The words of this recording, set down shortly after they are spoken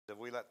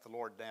we let the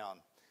Lord down.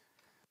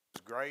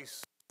 His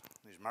grace,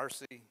 His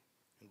mercy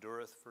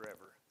endureth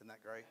forever. Isn't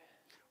that great?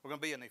 We're going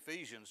to be in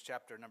Ephesians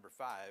chapter number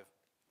 5.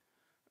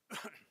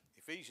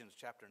 Ephesians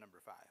chapter number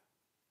 5.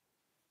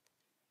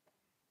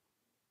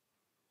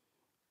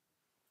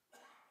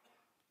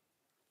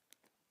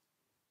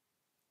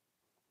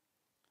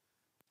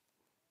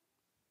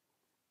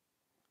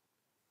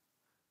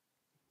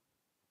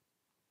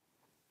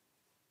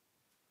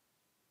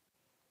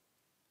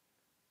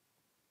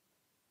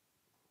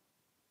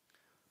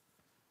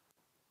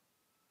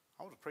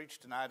 I want to preach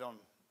tonight on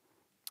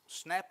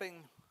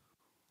snapping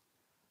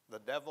the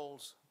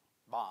devil's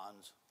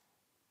bonds.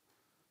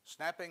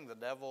 Snapping the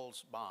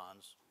devil's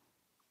bonds.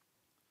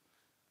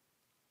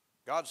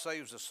 God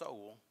saves a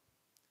soul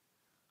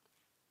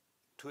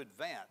to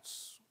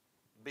advance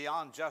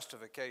beyond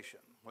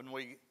justification. When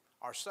we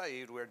are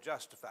saved, we're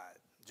justified,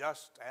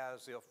 just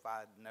as if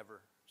I'd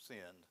never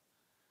sinned.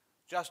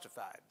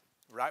 Justified,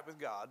 right with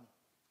God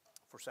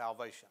for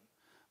salvation.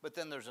 But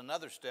then there's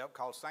another step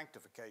called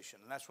sanctification,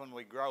 and that's when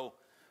we grow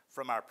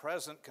from our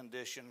present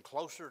condition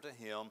closer to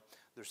Him.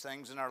 There's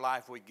things in our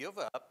life we give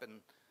up,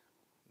 and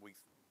we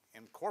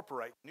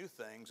incorporate new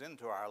things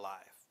into our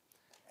life.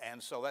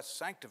 And so that's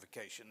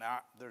sanctification.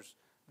 Now, there's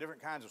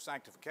different kinds of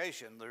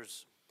sanctification.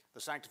 There's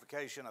the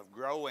sanctification of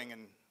growing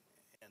in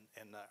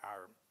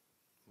our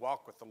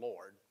walk with the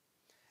Lord.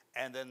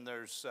 And then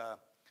there's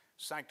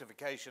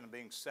sanctification of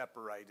being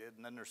separated.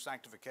 And then there's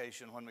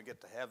sanctification when we get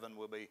to heaven,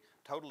 we'll be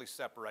totally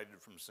separated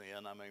from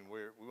sin. I mean,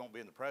 we won't be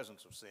in the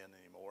presence of sin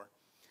anymore.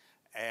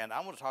 And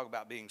I want to talk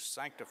about being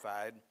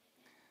sanctified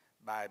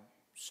by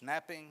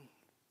snapping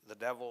the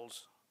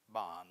devil's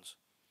bonds.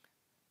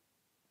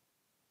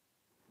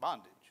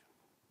 Bondage.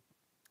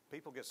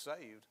 People get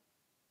saved,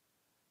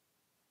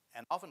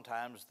 and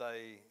oftentimes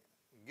they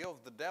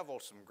give the devil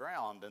some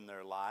ground in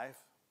their life,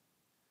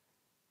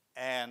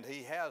 and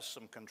he has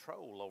some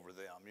control over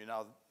them. You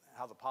know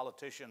how the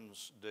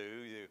politicians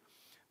do.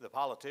 The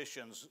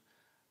politicians,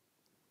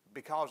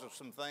 because of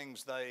some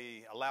things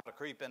they allow to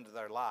creep into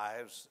their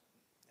lives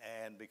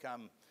and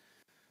become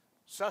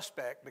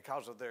suspect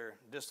because of their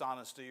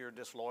dishonesty or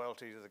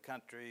disloyalty to the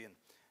country,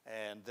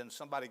 and then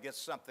somebody gets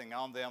something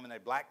on them and they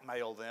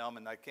blackmail them,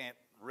 and they can't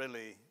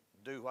really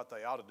do what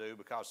they ought to do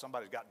because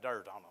somebody's got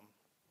dirt on them.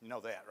 You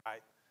know that,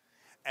 right?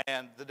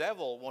 And the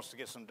devil wants to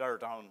get some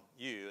dirt on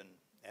you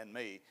and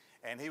me,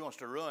 and he wants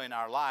to ruin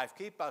our life,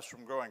 keep us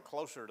from growing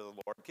closer to the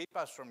Lord, keep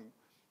us from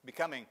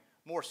becoming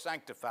more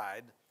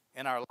sanctified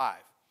in our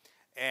life.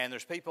 And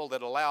there's people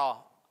that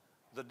allow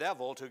the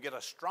devil to get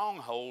a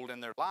stronghold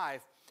in their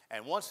life,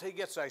 and once he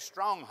gets a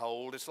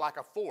stronghold, it's like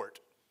a fort.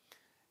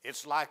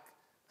 It's like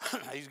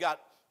he's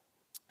got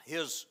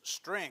his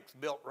strength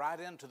built right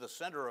into the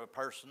center of a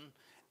person,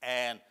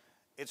 and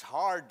it's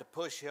hard to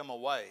push him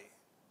away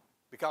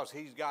because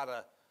he's got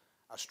a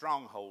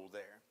stronghold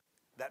there,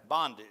 that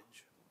bondage.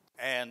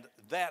 And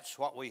that's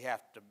what we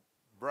have to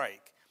break.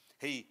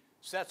 He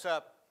sets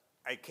up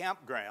a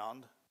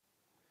campground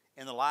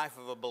in the life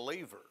of a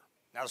believer.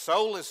 Now, the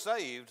soul is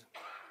saved,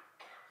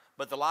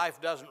 but the life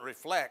doesn't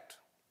reflect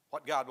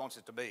what God wants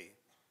it to be.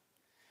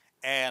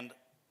 And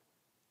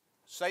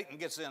Satan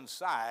gets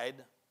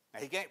inside. Now,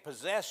 he can't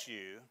possess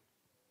you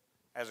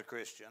as a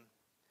Christian,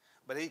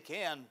 but he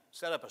can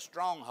set up a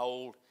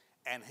stronghold,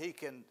 and he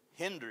can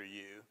hinder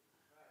you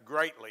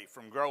greatly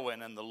from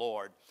growing in the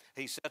Lord.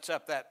 He sets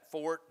up that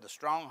fort, the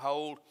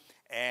stronghold,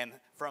 and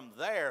from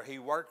there he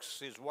works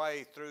his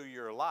way through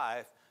your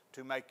life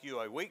to make you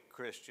a weak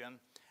Christian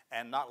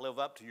and not live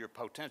up to your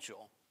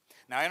potential.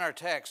 Now, in our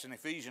text in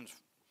Ephesians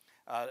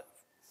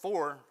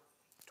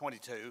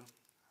 4:22,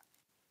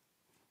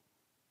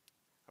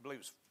 I believe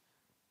it's,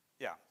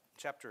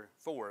 chapter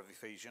 4 of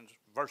Ephesians,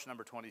 verse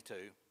number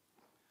 22,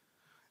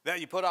 that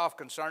you put off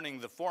concerning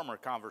the former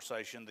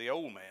conversation the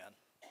old man,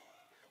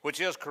 which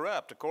is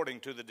corrupt according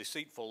to the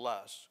deceitful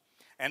lusts,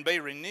 and be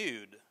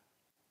renewed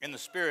in the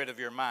spirit of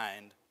your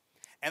mind,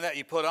 and that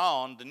you put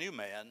on the new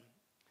man,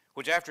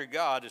 which after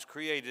God is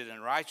created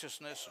in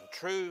righteousness and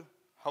true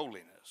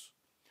holiness.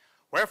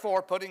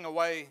 Wherefore, putting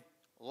away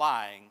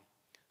lying,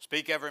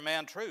 speak every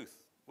man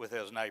truth with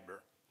his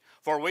neighbor.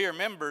 For we are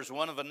members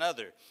one of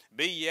another.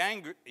 Be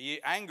ye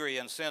angry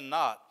and sin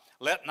not.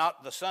 Let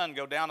not the sun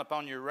go down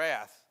upon your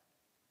wrath.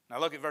 Now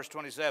look at verse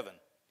 27.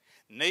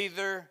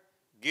 Neither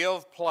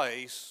give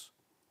place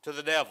to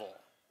the devil.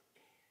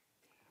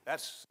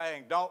 That's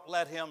saying don't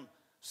let him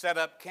set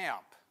up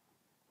camp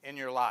in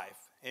your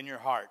life, in your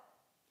heart.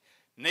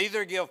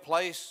 Neither give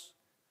place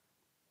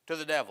to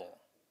the devil.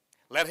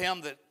 Let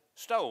him that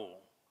stole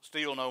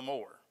steal no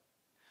more,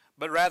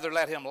 but rather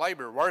let him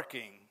labor,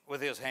 working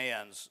with his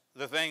hands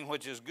the thing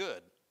which is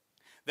good,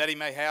 that he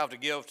may have to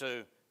give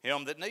to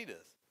him that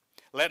needeth.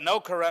 Let no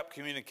corrupt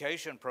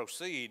communication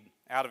proceed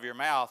out of your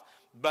mouth,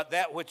 but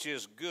that which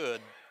is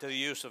good to the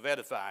use of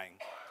edifying,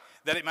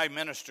 that it may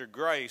minister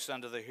grace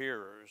unto the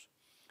hearers.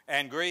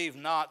 And grieve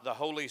not the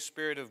Holy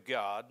Spirit of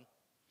God,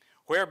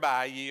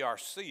 whereby ye are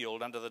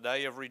sealed unto the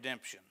day of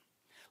redemption.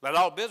 Let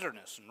all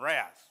bitterness and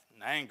wrath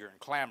and anger and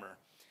clamor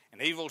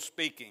and evil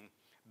speaking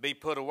be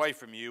put away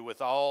from you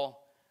with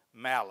all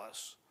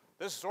malice.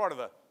 This is sort of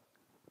a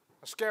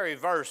scary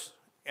verse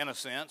in a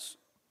sense,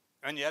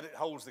 and yet it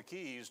holds the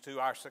keys to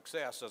our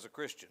success as a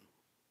Christian.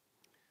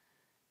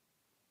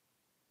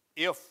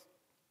 If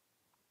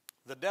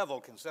the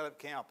devil can set up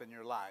camp in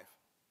your life,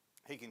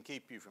 he can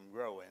keep you from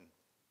growing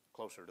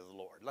closer to the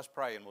Lord. Let's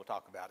pray and we'll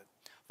talk about it.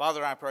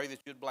 Father, I pray that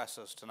you'd bless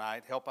us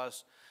tonight. Help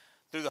us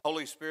through the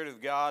Holy Spirit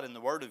of God and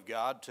the Word of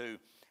God to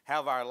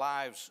have our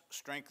lives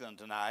strengthened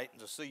tonight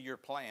and to see your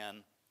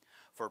plan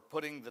for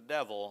putting the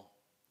devil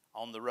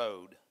on the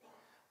road,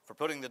 for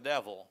putting the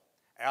devil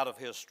out of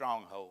his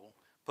stronghold,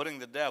 putting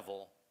the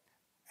devil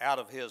out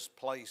of his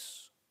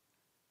place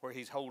where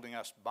he's holding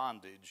us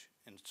bondage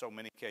in so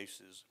many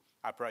cases.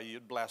 I pray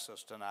you'd bless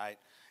us tonight,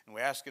 and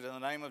we ask it in the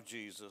name of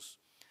Jesus,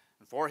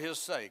 and for his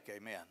sake,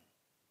 amen.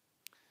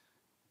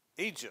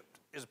 Egypt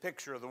is a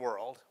picture of the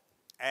world,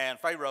 and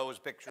Pharaoh is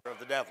a picture of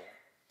the devil.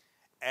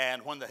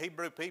 And when the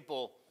Hebrew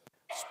people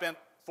spent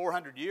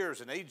 400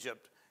 years in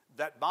Egypt,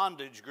 that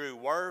bondage grew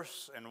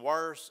worse and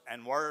worse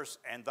and worse,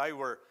 and they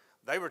were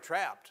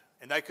trapped,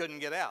 and they couldn't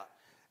get out.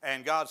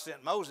 And God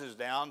sent Moses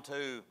down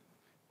to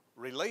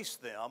release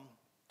them,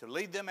 to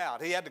lead them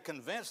out. He had to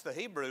convince the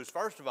Hebrews,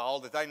 first of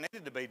all, that they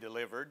needed to be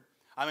delivered.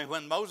 I mean,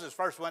 when Moses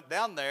first went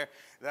down there,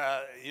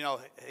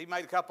 he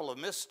made a couple of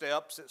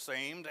missteps, it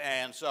seemed,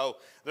 and so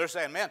they're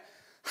saying, man,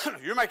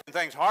 you're making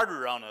things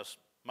harder on us,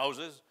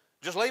 Moses.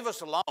 Just leave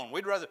us alone.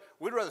 We'd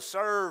rather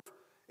serve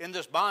in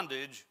this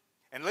bondage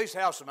and at least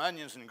have some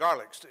onions and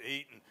garlics to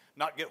eat and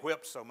not get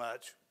whipped so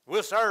much.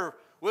 We'll serve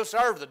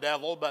the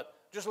devil, but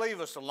just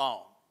leave us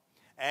alone.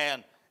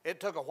 And it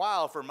took a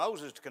while for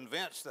Moses to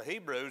convince the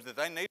Hebrews that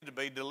they needed to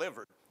be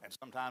delivered. And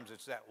sometimes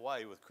it's that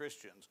way with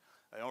Christians.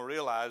 They don't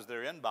realize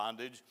they're in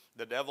bondage.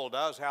 The devil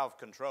does have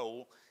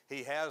control.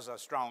 He has a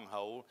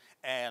stronghold,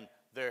 and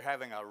they're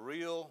having a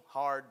real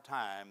hard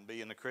time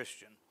being a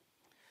Christian.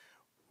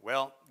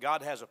 Well,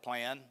 God has a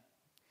plan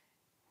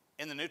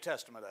in the New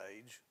Testament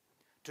age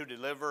to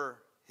deliver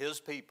his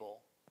people,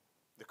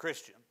 the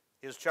Christian,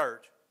 his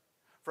church,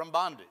 from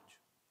bondage.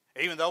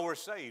 Even though we're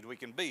saved, we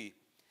can be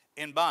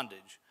in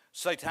bondage.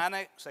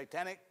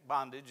 Satanic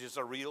bondage is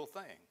a real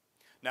thing.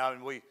 Now,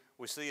 we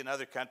see in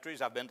other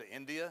countries, I've been to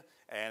India,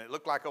 and it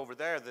looked like over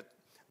there that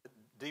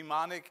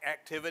demonic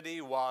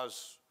activity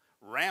was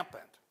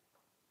rampant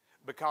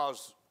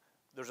because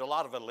there's a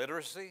lot of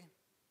illiteracy,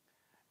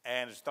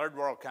 and it's a third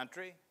world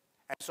country,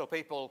 and so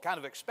people kind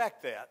of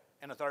expect that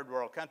in a third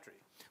world country.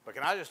 But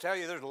can I just tell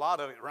you, there's a lot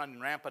of it running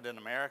rampant in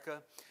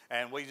America,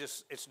 and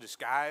it's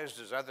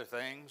disguised as other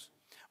things.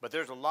 But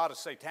there's a lot of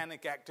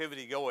satanic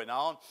activity going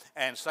on,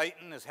 and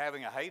Satan is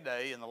having a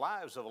heyday in the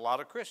lives of a lot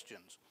of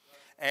Christians.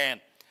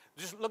 And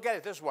just look at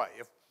it this way.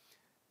 If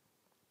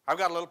I've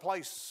got a little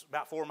place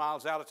about 4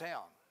 miles out of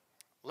town.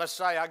 Let's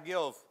say I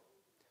give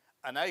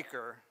an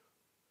acre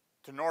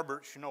to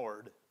Norbert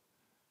Schnord,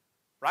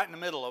 right in the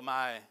middle of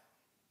my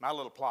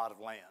little plot of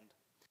land.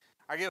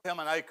 I give him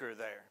an acre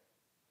there.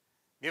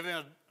 Give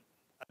him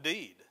a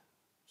deed.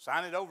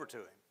 Sign it over to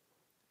him.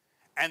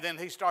 And then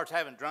he starts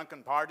having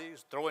drunken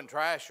parties, throwing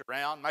trash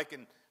around,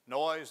 making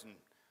noise and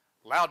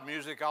loud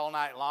music all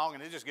night long,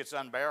 and it just gets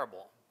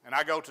unbearable. And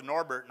I go to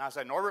Norbert and I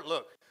say, Norbert,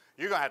 look,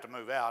 you're going to have to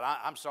move out.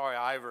 I'm sorry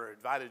I ever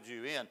invited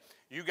you in.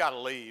 You got to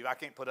leave. I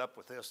can't put up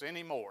with this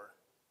anymore.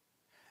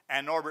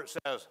 And Norbert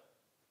says,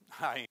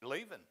 I ain't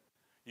leaving.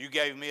 You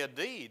gave me a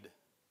deed.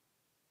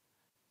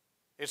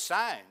 It's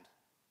signed.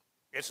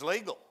 It's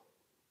legal.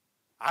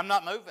 I'm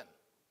not moving.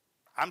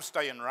 I'm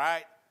staying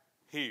right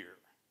here.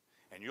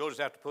 And you'll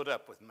just have to put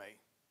up with me.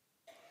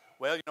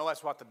 Well, you know,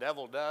 that's what the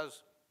devil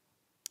does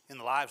in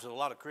the lives of a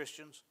lot of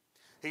Christians.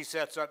 He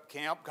sets up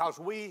camp because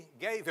we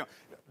gave him.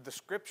 The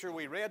scripture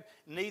we read,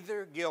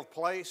 neither give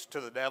place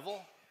to the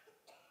devil.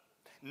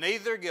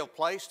 Neither give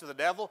place to the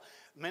devil.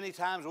 Many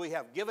times we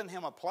have given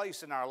him a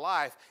place in our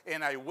life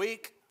in a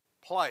weak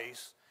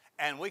place,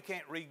 and we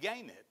can't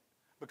regain it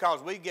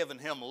because we've given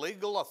him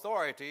legal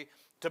authority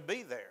to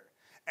be there.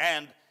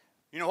 And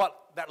you know what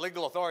that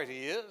legal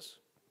authority is?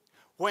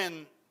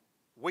 When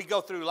we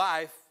go through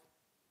life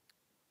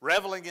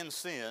reveling in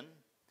sin,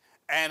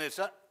 and it's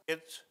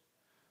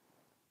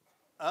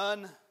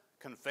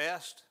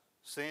unconfessed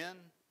sin,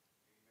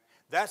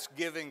 that's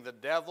giving the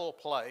devil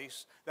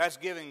place. That's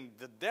giving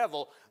the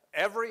devil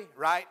every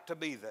right to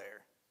be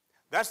there.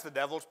 That's the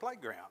devil's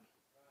playground.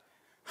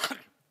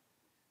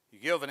 You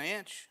give an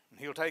inch, and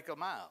he'll take a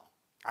mile.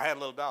 I had a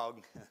little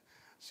dog.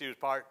 She was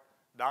part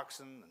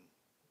dachshund and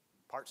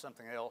part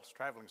something else,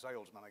 traveling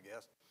salesman, I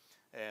guess.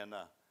 And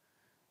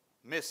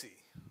Missy,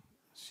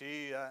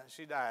 she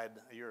died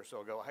a year or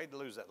so ago. I hate to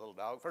lose that little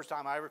dog. First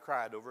time I ever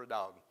cried over a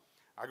dog.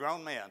 A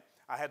grown man.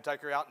 I had to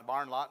take her out in the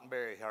barn lot and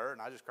bury her,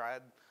 and I just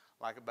cried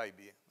like a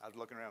baby. I was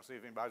looking around to see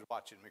if anybody was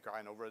watching me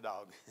crying over a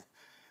dog.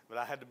 But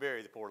I had to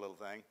bury the poor little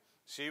thing.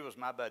 She was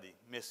my buddy,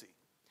 Missy.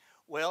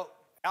 Well,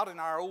 out in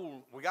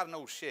we got an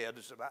old shed.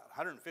 It's about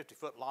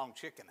 150-foot long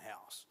chicken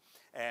house.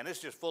 And it's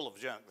just full of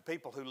junk. The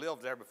people who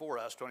lived there before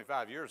us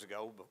 25 years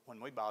ago, when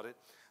we bought it,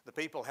 the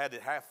people had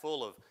it half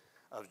full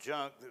of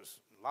junk. There was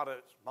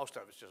most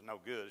of it's just no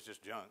good. It's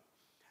just junk.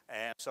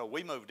 And so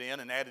we moved in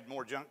and added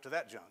more junk to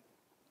that junk.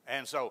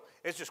 And so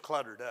it's just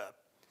cluttered up.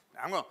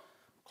 Now, I'm going to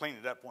clean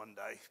it up one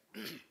day.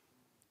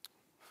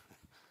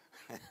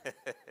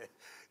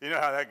 You know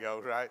how that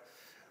goes, right?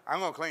 I'm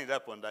going to clean it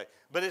up one day.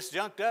 But it's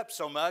junked up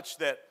so much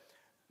that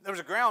there was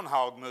a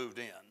groundhog moved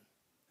in.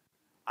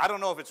 I don't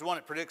know if it's the one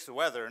that predicts the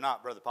weather or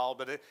not, Brother Paul,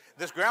 but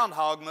this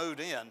groundhog moved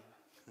in,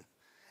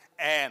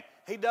 and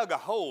he dug a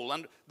hole.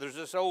 There's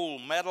this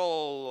old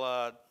metal,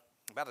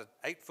 about an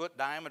 8-foot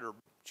diameter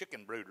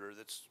chicken brooder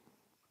that's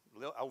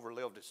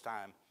overlived its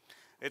time.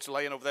 It's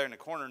laying over there in the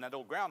corner, and that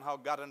old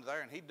groundhog got under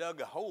there, and he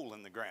dug a hole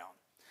in the ground.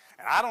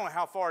 And I don't know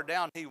how far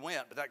down he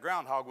went, but that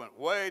groundhog went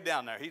way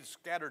down there. He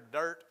scattered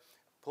dirt,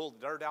 pulled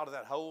the dirt out of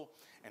that hole,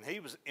 and he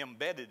was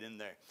embedded in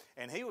there.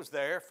 And he was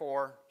there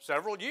for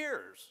several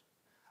years.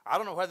 I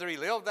don't know whether he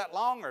lived that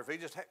long or if he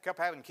just kept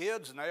having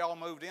kids and they all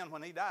moved in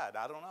when he died.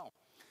 I don't know.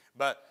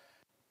 But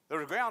there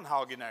was a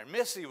groundhog in there.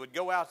 Missy would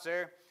go out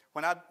there.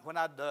 When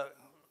I'd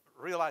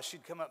realize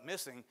she'd come up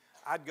missing,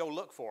 I'd go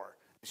look for her.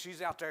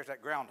 She's out there at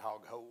that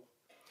groundhog hole.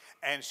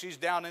 And she's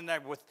down in there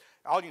with,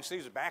 all you can see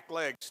is her back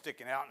legs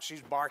sticking out, and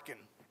she's barking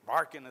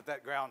at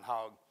that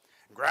groundhog,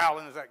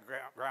 growling at that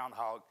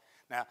groundhog.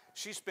 Now,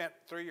 she spent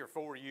 3 or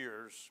 4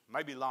 years,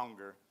 maybe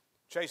longer,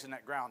 chasing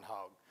that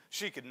groundhog.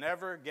 She could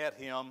never get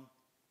him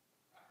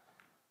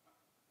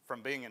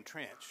from being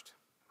entrenched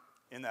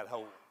in that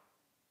hole.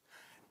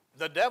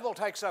 The devil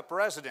takes up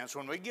residence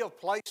when we give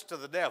place to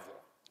the devil.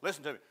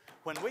 Listen to me.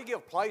 When we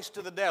give place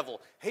to the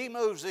devil, he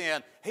moves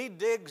in, he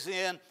digs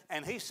in,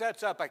 and he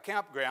sets up a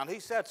campground.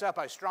 He sets up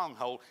a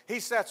stronghold. He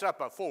sets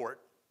up a fort.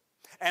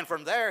 And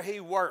from there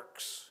he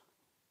works.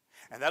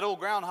 And that old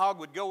groundhog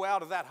would go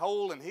out of that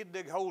hole, and he'd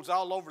dig holes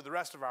all over the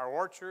rest of our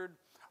orchard,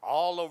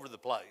 all over the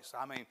place.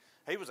 I mean,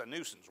 he was a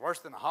nuisance, worse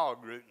than a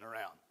hog rooting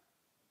around.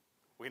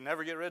 We'd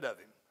never get rid of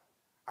him.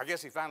 I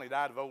guess he finally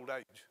died of old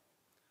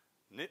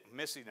age.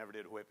 Missy never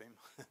did whip him.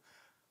 The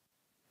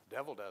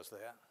devil does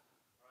that.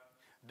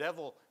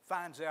 Devil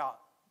finds out,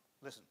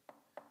 listen,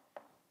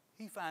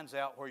 he finds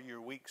out where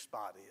your weak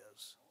spot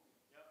is.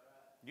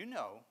 You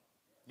know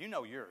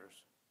yours.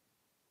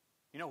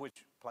 You know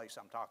which place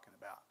I'm talking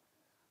about.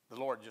 The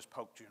Lord just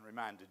poked you and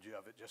reminded you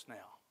of it just now.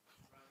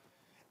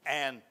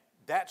 And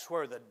that's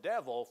where the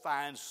devil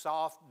finds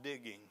soft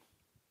digging.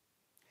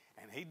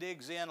 And he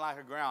digs in like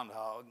a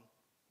groundhog,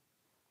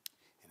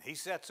 and he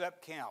sets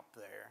up camp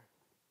there,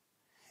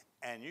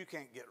 and you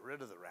can't get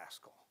rid of the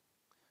rascal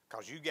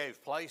because you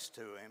gave place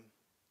to him.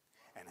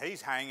 And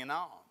he's hanging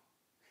on.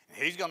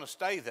 And he's going to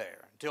stay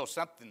there until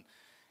something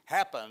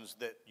happens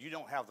that you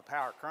don't have the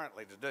power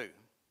currently to do.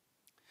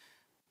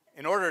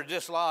 In order to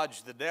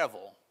dislodge the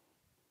devil,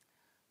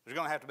 there's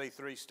going to have to be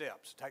 3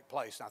 steps to take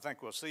place. And I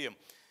think we'll see them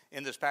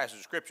in this passage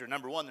of Scripture.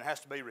 Number 1, there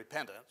has to be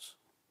repentance.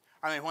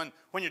 I mean,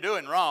 when you're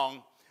doing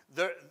wrong,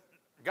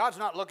 God's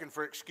not looking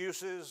for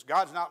excuses.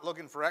 God's not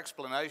looking for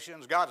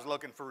explanations. God's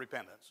looking for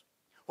repentance.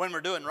 When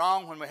we're doing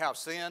wrong, when we have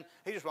sin,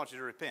 he just wants you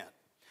to repent.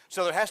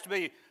 So there has to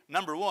be,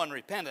 number 1,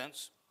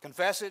 repentance.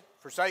 Confess it,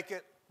 forsake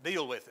it,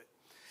 deal with it.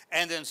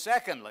 And then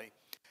secondly,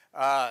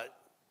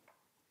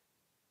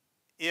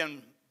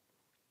 in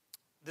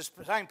this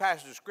same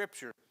passage of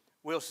Scripture,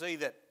 we'll see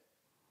that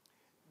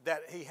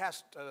he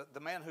has to,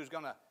 the man who's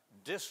going to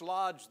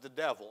dislodge the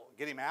devil,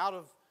 get him out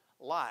of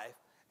life,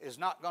 is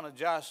not going to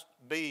just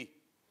be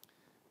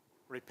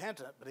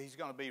repentant, but he's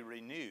going to be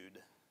renewed.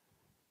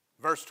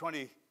 Verse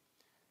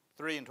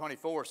 23 and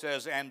 24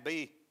 says, and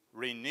be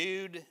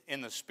renewed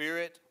in the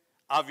spirit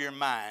of your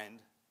mind.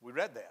 We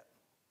read that.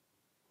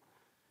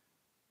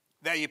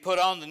 That you put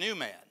on the new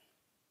man,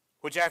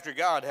 which after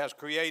God has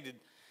created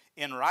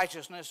in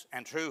righteousness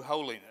and true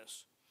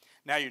holiness.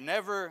 Now you're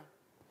never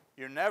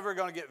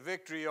going to get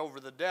victory over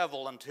the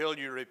devil until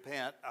you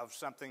repent of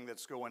something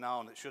that's going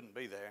on that shouldn't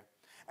be there.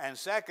 And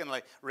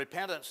secondly,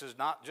 repentance is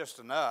not just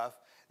enough.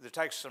 There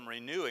takes some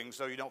renewing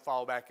so you don't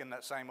fall back in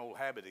that same old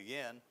habit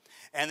again.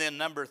 And then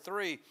number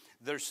 3,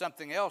 there's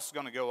something else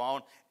going to go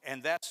on,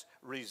 and that's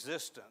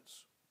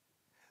resistance.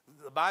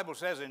 The Bible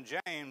says in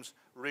James,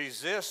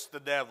 resist the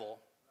devil,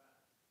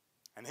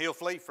 and he'll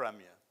flee from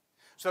you.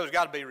 So there's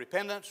got to be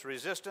repentance,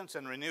 resistance,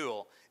 and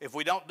renewal. If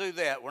we don't do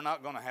that, we're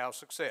not going to have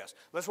success.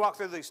 Let's walk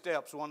through these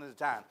steps one at a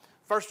time.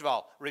 First of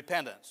all,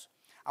 repentance.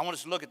 I want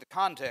us to look at the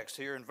context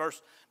here in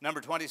verse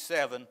number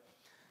 27,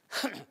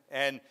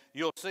 and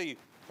you'll see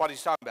what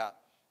he's talking about.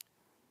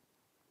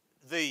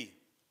 The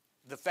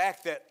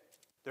fact that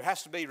there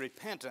has to be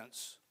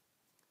repentance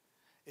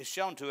is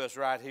shown to us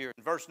right here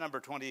in verse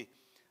number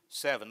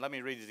 27. Let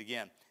me read it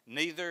again.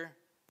 Neither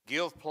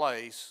give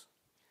place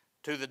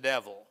to the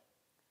devil.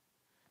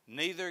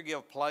 Neither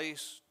give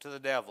place to the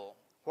devil.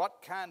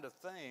 What kind of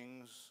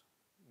things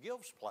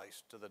gives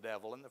place to the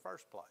devil in the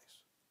first place?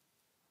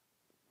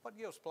 What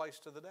gives place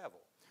to the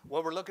devil?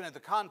 Well, we're looking at the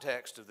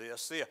context of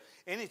this. See,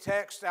 any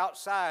text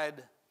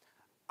outside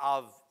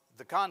of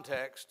the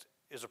context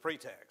is a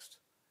pretext.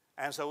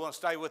 And so we'll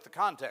stay with the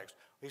context.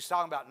 He's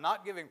talking about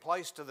not giving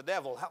place to the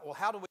devil. Well,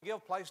 how do we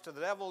give place to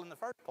the devil in the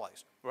first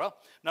place? Well,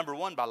 number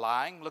one, by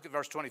lying. Look at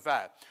verse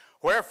 25.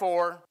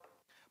 Wherefore,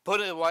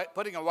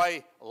 putting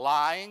away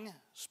lying,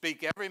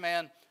 speak every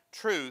man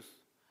truth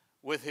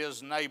with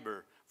his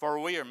neighbor, for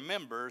we are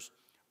members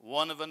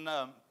one of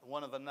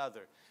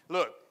another.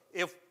 Look,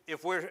 if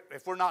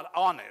we're not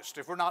honest,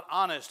 if we're not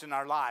honest in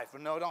our life,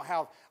 and we don't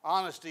have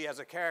honesty as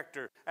a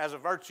character, as a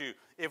virtue,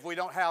 if we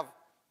don't have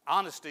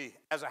honesty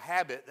as a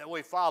habit that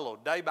we follow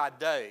day by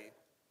day,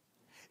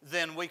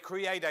 then we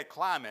create a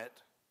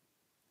climate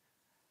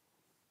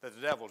that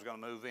the devil's going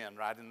to move in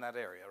right in that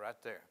area, right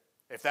there.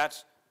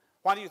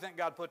 Why do you think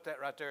God put that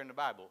right there in the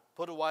Bible?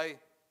 Put away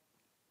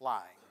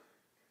lying.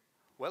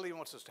 Well, he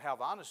wants us to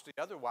have honesty.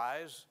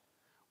 Otherwise,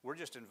 we're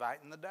just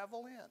inviting the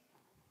devil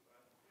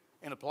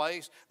in a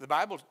place. The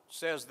Bible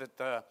says that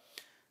the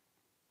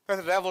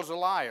devil's a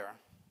liar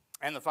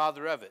and the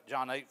father of it,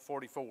 John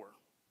 8:44.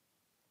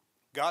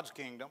 God's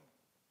kingdom,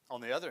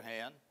 on the other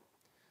hand,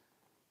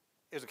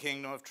 is a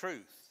kingdom of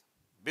truth,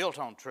 built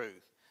on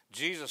truth.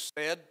 Jesus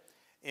said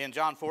in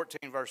John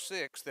 14, verse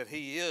 6, that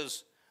he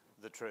is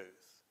the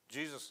truth.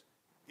 Jesus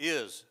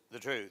is the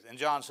truth. In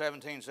John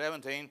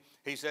 17:17,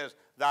 he says,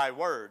 thy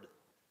word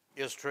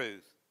is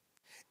truth.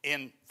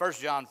 In 1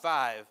 John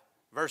 5,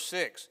 verse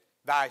 6,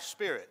 thy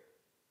spirit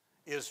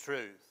is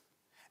truth.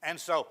 And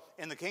so,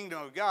 in the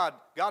kingdom of God,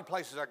 God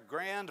places a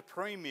grand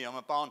premium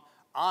upon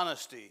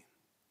honesty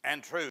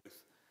and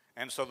truth.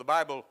 And so the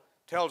Bible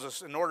tells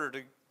us in order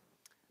to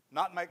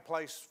not make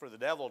place for the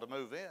devil to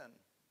move in,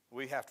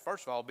 we have to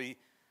first of all be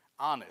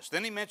honest.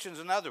 Then he mentions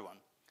another one,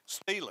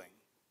 stealing.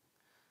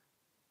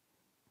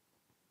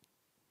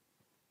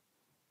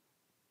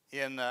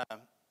 In the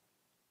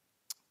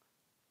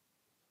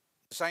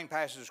same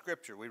passage of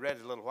Scripture, we read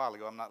it a little while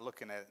ago, I'm not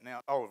looking at it now.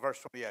 Oh, verse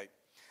 28.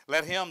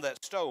 Let him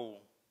that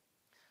stole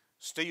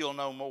steal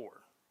no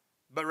more,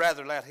 but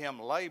rather let him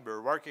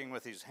labor, working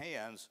with his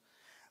hands,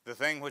 the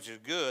thing which is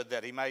good,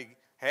 that he may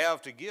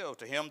have to give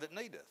to him that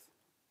needeth.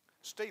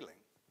 Stealing.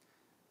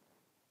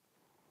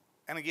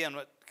 And again,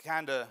 it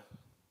kind of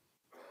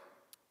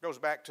goes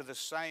back to the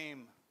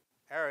same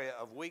area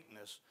of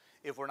weakness.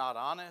 If we're not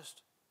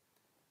honest,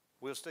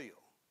 we'll steal.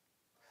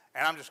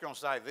 And I'm just going to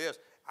say this.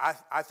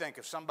 I think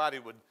if somebody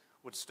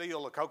would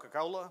steal a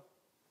Coca-Cola,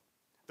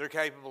 they're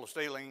capable of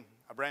stealing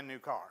a brand new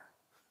car.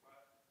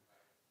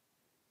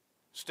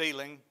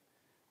 Stealing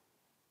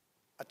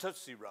a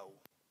Tootsie Roll.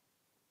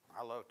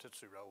 I love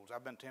Tootsie Rolls.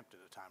 I've been tempted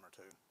a time or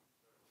two.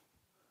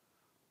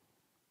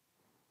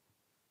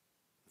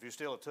 If you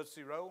steal a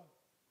Tootsie Roll,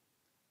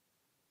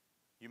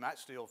 you might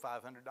steal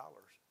 $500.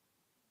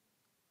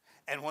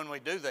 And when we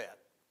do that,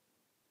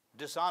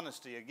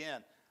 dishonesty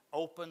again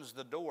opens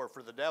the door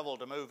for the devil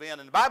to move in.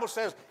 And the Bible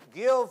says,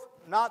 give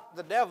not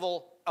the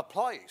devil a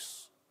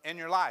place in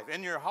your life,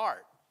 in your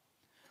heart.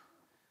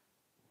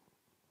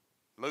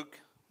 Luke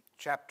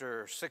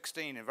chapter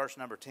 16 and verse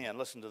number 10,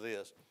 listen to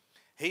this.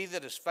 He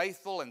that is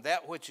faithful in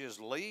that which is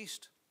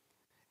least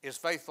is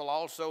faithful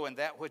also in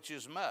that which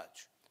is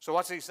much. So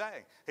what's he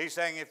saying? He's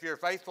saying if you're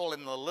faithful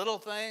in the little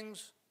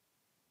things,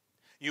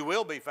 you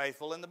will be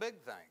faithful in the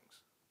big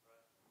things.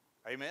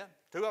 Amen?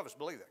 Two of us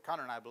believe that.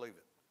 Connor and I believe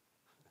it.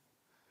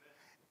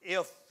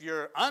 If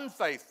you're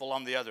unfaithful,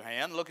 on the other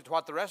hand, look at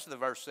what the rest of the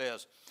verse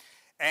says.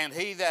 And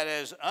he that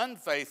is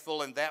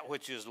unfaithful in that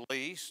which is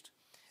least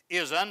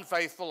is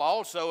unfaithful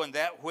also in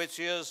that which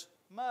is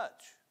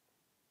much.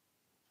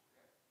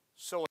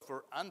 So if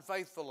we're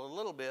unfaithful a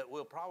little bit,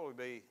 we'll probably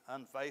be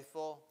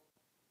unfaithful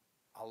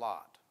a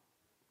lot.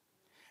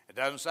 It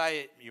doesn't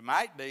say you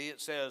might be,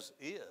 it says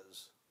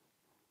is.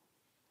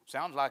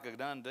 Sounds like a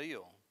done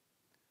deal.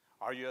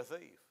 Are you a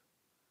thief?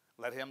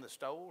 Let him that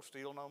stole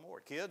steal no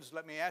more. Kids,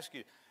 let me ask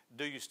you,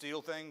 do you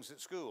steal things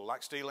at school,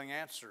 like stealing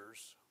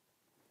answers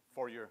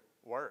for your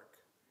work?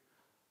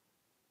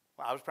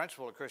 Well, I was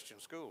principal of a Christian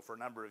school for a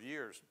number of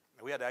years.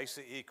 We had ACE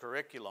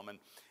curriculum,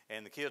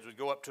 and the kids would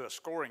go up to a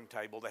scoring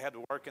table. They had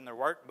to work in their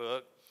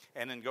workbook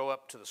and then go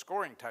up to the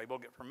scoring table,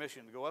 get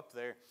permission to go up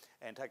there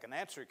and take an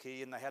answer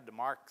key, and they had to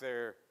mark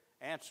their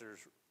answers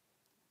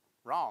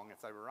wrong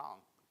if they were wrong.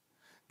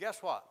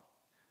 Guess what?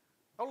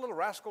 Those little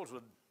rascals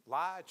would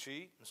lie,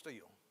 cheat, and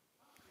steal.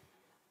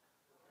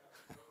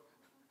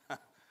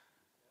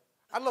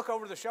 I look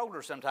over the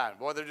shoulder sometimes.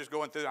 Boy, they're just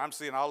going through. I'm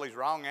seeing all these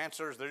wrong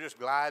answers. They're just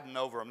gliding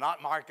over them,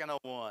 not marking a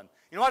one.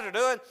 You know what they're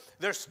doing?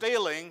 They're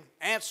stealing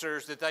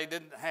answers that they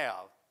didn't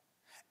have.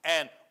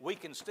 And we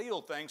can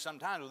steal things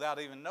sometimes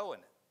without even knowing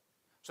it.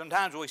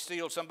 Sometimes we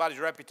steal somebody's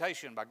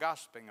reputation by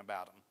gossiping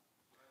about them.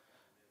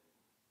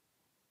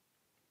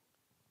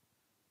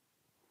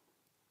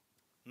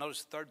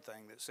 Notice the third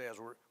thing that says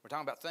we're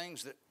talking about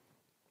things that,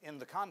 in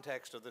the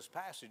context of this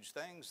passage,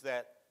 things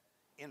that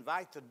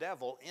invite the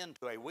devil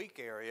into a weak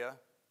area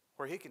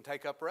where he can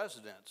take up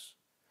residence,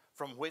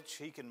 from which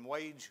he can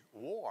wage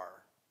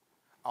war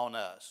on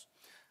us.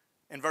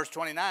 In verse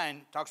 29,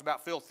 it talks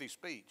about filthy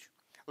speech.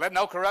 Let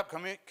no corrupt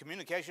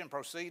communication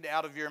proceed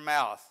out of your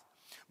mouth,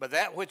 but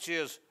that which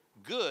is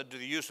good to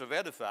the use of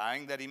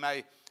edifying, that he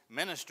may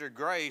minister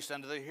grace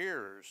unto the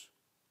hearers.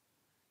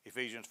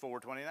 Ephesians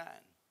 4:29.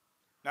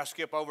 Now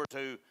skip over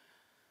to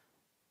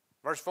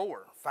verse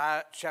 4,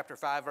 chapter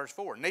 5, verse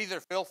 4. Neither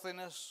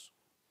filthiness,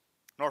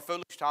 nor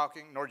foolish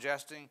talking, nor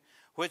jesting,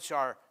 which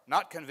are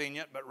not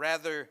convenient, but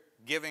rather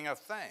giving of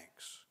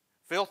thanks.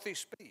 Filthy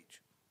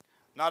speech.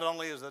 Not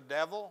only is the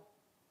devil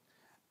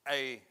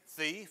a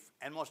thief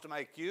and wants to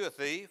make you a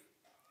thief,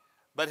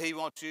 but he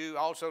wants you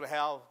also to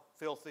have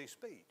filthy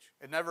speech.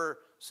 It never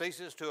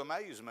ceases to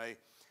amaze me.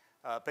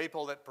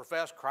 People that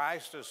profess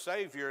Christ as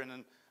Savior, and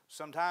then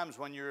sometimes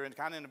when you're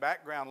kind of in the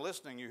background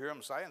listening, you hear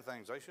them saying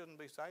things they shouldn't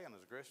be saying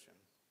as a Christian.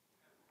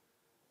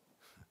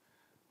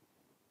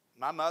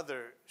 My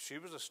mother, she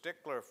was a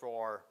stickler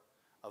for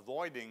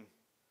avoiding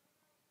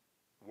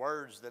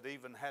words that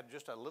even had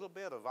just a little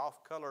bit of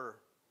off-color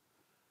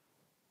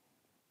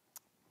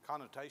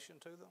connotation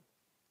to them.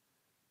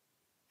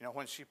 You know,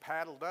 when she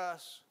paddled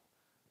us,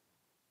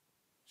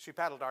 she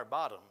paddled our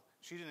bottom.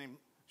 She didn't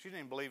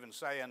even believe in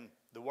saying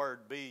the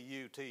word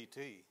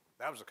B-U-T-T.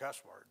 That was a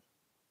cuss word.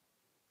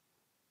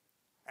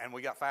 And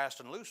we got fast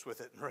and loose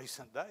with it in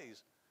recent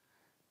days.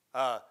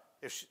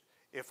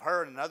 If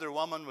her and another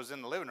woman was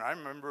in the living room, I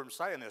remember them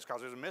saying this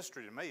because it was a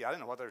mystery to me. I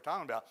didn't know what they were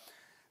talking about.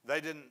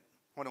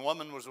 When a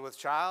woman was with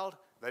child,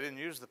 they didn't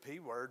use the P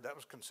word. That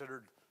was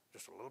considered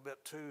just a little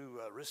bit too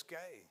risque.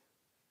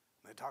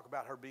 They talk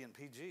about her being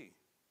PG.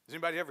 Does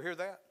anybody ever hear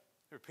that?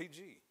 They're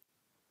PG.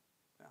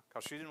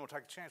 Because she didn't want to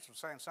take a chance of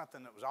saying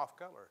something that was off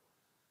color.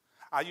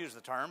 I use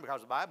the term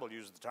because the Bible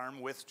uses the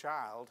term with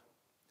child,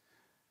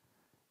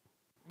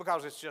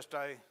 because it's just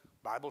a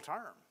Bible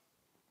term.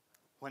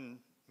 When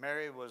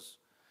Mary was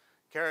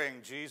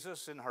carrying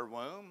Jesus in her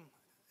womb,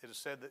 it is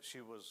said that she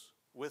was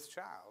with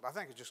child. I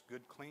think it's just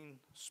good, clean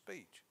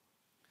speech.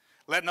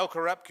 Let no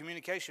corrupt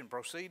communication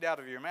proceed out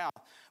of your mouth,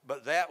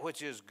 but that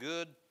which is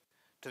good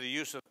to the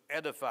use of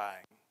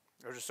edifying.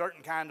 There's a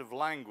certain kind of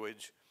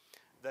language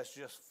that's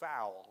just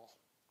foul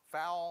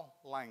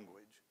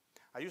language.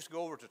 I used to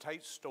go over to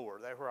Tate's store,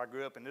 there where I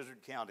grew up in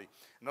Izard County,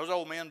 and those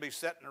old men be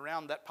sitting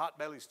around that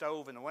potbelly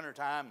stove in the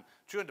wintertime,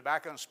 chewing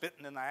tobacco and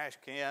spitting in the ash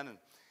can,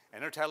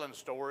 and they're telling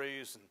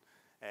stories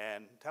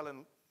and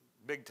telling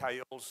big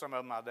tales. Some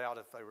of them I doubt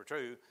if they were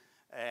true.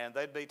 And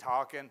they'd be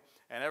talking,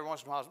 and every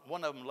once in a while,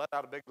 one of them let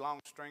out a big long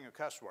string of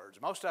cuss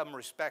words. Most of them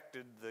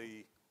respected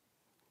the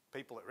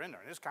people that were in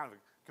there. And it's kind of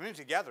a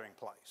community gathering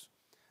place,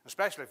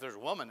 especially if there's a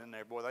woman in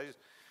there. Boy,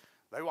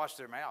 they watched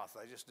their mouth.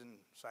 They just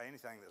didn't say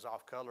anything that's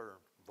off color,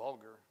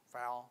 vulgar,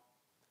 foul.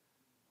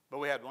 But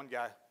we had one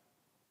guy,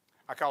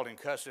 I called him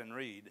Cussing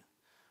Reed.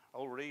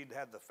 Old Reed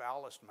had the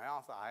foulest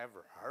mouth I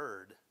ever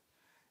heard.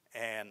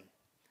 And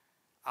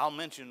I'll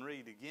mention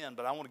Reed again,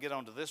 but I want to get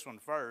on to this one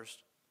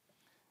first.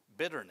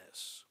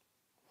 Bitterness.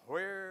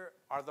 Where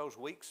are those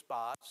weak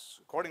spots,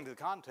 according to the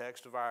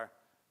context of our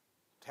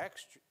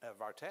text,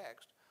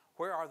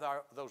 where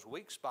are those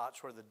weak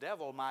spots where the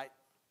devil might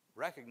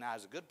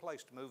recognize a good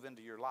place to move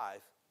into your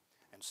life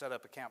and set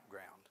up a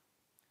campground?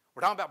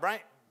 We're talking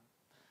about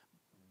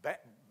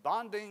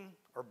bonding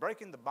or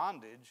breaking the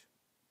bondage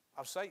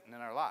of Satan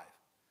in our life.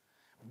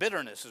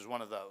 Bitterness is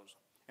one of those.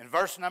 In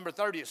verse number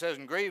 30 it says,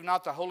 "And grieve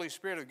not the Holy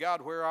Spirit of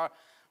God,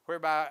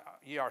 whereby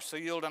ye are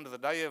sealed unto the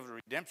day of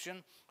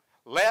redemption.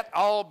 Let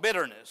all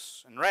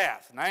bitterness and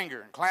wrath and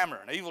anger and clamor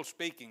and evil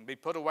speaking be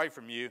put away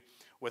from you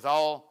with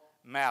all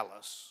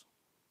malice."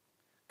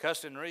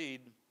 Cussing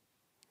Reed,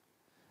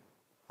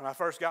 when I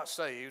first got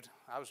saved,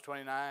 I was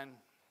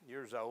 29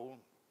 years old.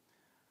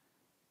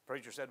 The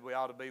preacher said we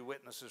ought to be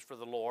witnesses for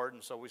the Lord,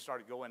 and so we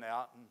started going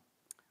out and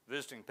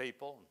visiting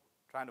people and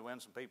trying to win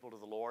some people to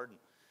the Lord. And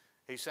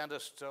he sent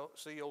us to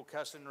see old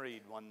Cussing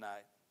Reed one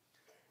night.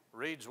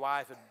 Reed's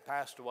wife had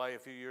passed away a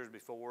few years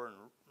before,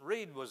 and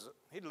Reed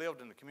he'd lived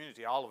in the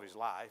community all of his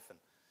life, and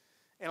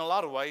in a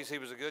lot of ways he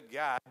was a good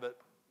guy, but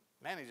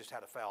man, he just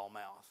had a foul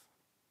mouth.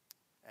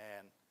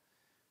 And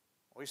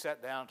we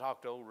sat down and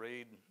talked to old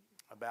Reed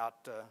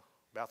about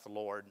the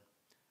Lord.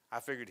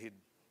 I figured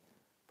he'd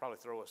probably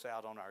throw us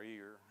out on our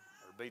ear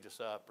or beat us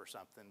up or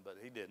something, but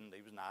he didn't.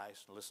 He was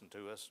nice and listened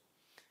to us.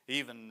 He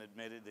even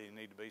admitted that he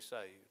needed to be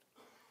saved.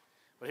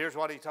 But here's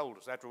what he told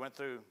us after we went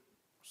through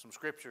some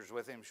scriptures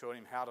with him, showing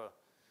him how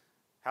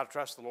to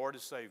trust the Lord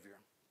as Savior,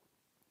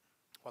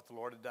 what the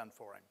Lord had done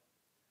for him.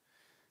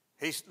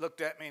 He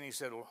looked at me and he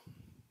said, "Well,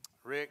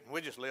 Rick," we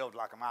just lived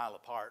like a mile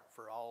apart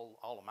for all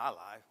of my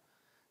life.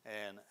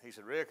 And he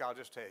said, "Rick, I'll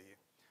just tell you."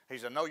 He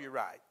said, "I know you're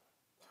right.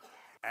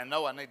 And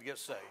no, I need to get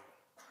saved.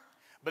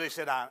 But," he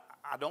said, I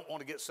don't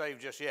want to get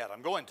saved just yet.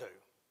 I'm going to.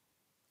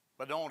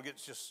 But I don't want to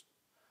just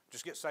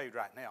get saved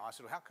right now." I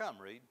said, "Well, how come,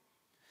 Reed?"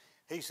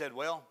 He said,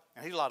 "Well,"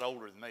 and he's a lot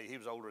older than me. He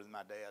was older than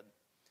my dad.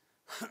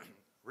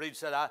 Reed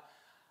said,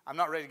 I'm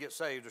not ready to get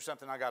saved. There's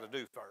something I got to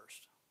do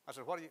first." I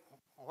said, what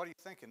are you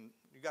thinking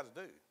you got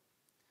to do?"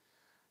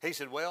 He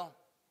said, "Well,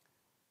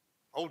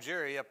 old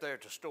Jerry up there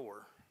at the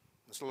store,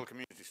 this little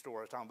community store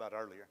I was talking about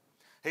earlier."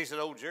 He said,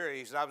 "Old Jerry,"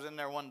 he said, "I was in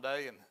there one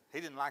day and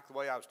he didn't like the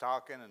way I was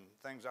talking and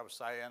things I was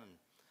saying, and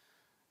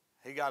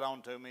he got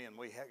on to me and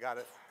we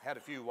had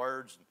a few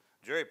words. And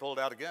Jerry pulled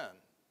out a gun.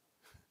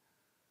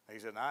 He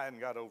said, I hadn't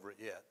got over it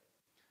yet.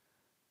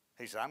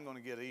 He said, I'm going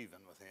to get even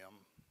with him.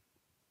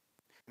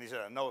 And he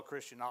said, I know a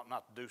Christian ought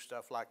not to do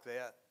stuff like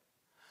that,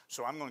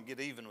 so I'm going to get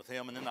even with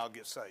him and then I'll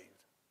get saved.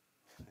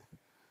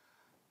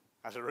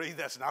 I said, Reed,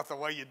 that's not the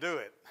way you do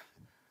it.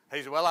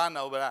 He said, well, I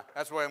know, but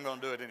that's the way I'm going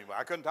to do it anyway.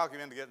 I couldn't talk him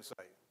into getting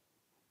saved.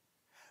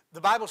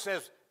 The Bible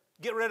says,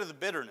 get rid of the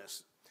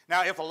bitterness.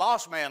 Now, if a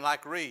lost man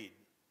like Reed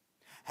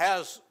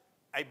has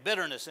a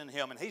bitterness in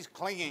him and he's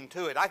clinging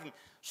to it, I can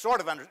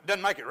sort of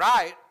doesn't make it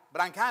right, but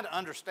I can kind of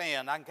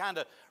understand. I kind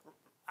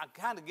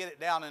of get it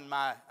down in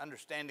my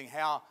understanding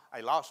how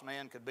a lost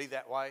man could be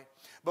that way.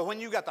 But when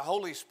you got the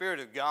Holy Spirit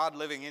of God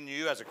living in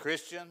you as a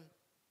Christian,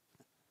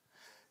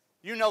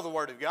 you know the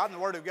Word of God, and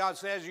the Word of God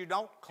says you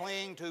don't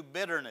cling to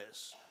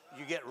bitterness.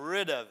 You get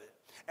rid of it.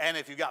 And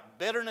if you got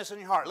bitterness in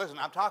your heart, listen,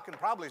 I'm talking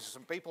probably to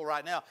some people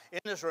right now in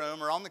this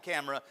room or on the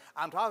camera.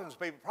 I'm talking to some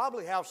people who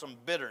probably have some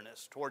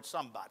bitterness towards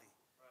somebody.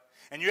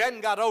 And you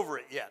hadn't got over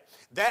it yet.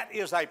 That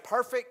is a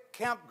perfect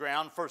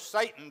campground for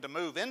Satan to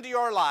move into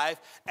your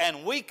life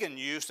and weaken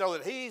you so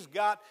that he's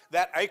got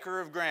that acre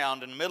of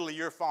ground in the middle of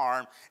your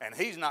farm and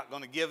he's not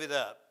going to give it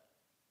up.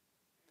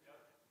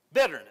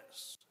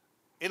 Bitterness.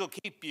 It'll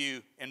keep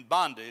you in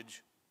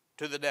bondage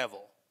to the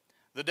devil.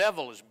 The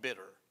devil is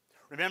bitter.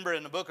 Remember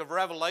in the book of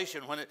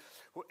Revelation, when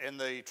in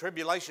the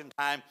tribulation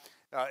time,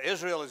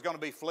 Israel is going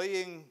to be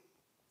fleeing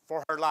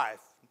for her life,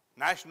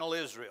 national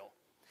Israel.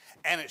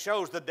 And it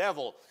shows the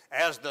devil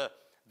as the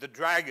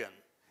dragon.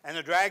 And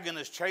the dragon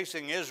is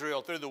chasing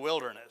Israel through the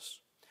wilderness.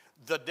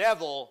 The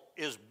devil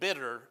is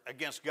bitter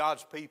against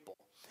God's people.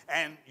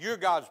 And you're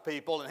God's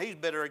people, and he's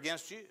bitter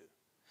against you.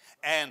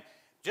 And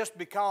just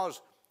because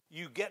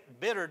you get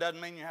bitter doesn't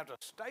mean you have to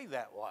stay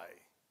that way.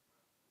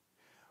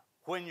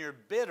 When you're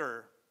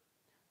bitter,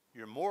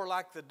 you're more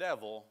like the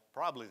devil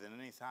probably than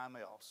any time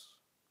else.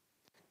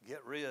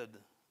 Get rid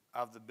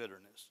of the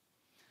bitterness.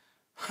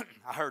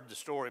 I heard the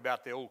story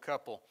about the old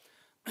couple,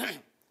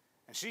 and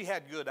she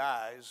had good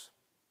eyes,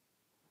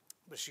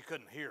 but she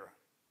couldn't hear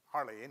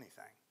hardly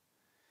anything.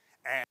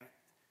 And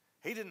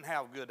he didn't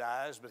have good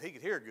eyes, but he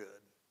could hear good.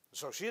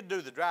 So she'd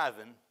do the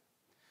driving,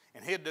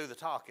 and he'd do the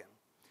talking.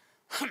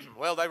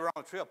 Well, they were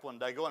on a trip one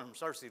day going from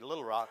Searcy to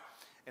Little Rock,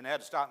 and they had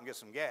to stop and get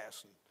some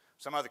gas. And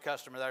some other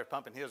customer there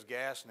pumping his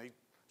gas, and he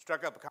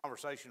struck up a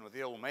conversation with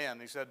the old man.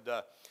 He said,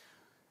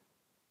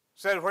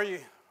 where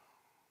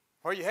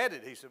you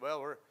headed? He said,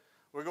 well,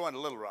 we're going to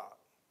Little Rock.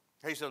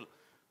 He said,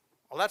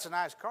 well, that's a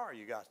nice car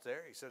you got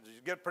there. He said, did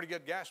you get pretty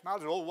good gas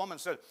mileage? The old woman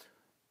said,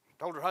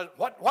 told her husband,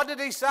 what did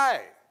he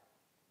say?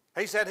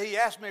 He said, he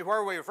asked me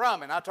where we were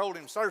from, and I told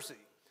him Searcy.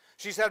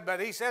 She said, but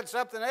he said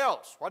something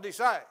else. What did he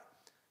say?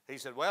 He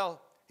said,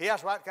 well, he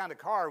asked what kind of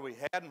car we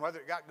had and whether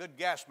it got good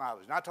gas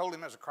mileage. And I told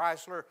him it was a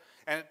Chrysler,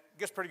 and it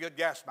gets pretty good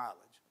gas mileage.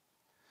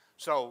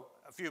 So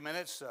a few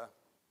minutes,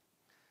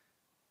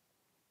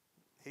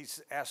 he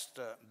asked,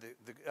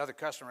 the other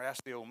customer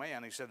asked the old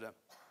man, he said,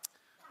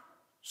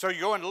 so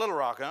you're going to Little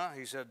Rock, huh?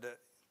 He said,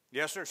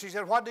 yes, sir. She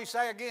said, what did he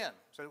say again?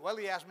 I said, well,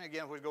 he asked me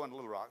again if we were going to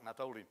Little Rock, and I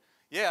told him,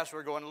 yes,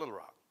 we're going to Little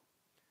Rock.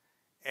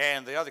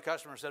 And the other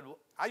customer said, well,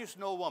 I used to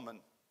know a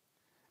woman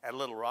at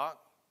Little Rock.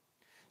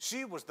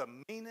 She was the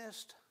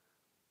meanest,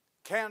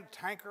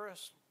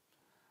 cantankerous,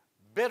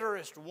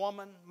 bitterest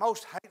woman,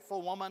 most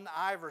hateful woman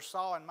I ever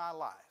saw in my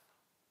life.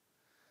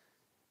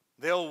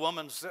 The old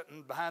woman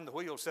sitting behind the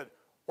wheel said,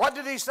 what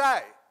did he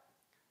say?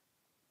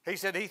 He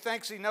said, he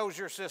thinks he knows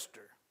your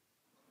sister.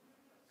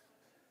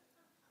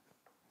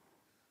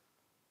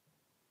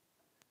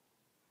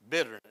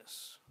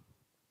 Bitterness.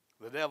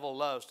 The devil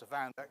loves to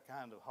find that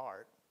kind of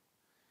heart,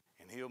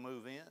 and he'll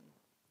move in,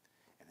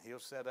 and he'll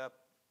set up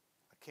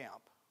a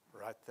camp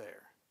right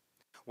there.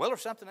 Well,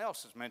 there's something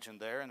else that's mentioned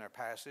there in our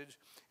passage.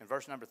 In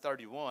verse number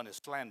 31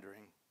 is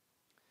slandering.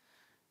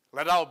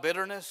 Let all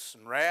bitterness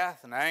and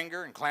wrath and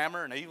anger and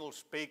clamor and evil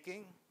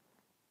speaking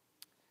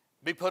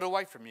be put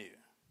away from you.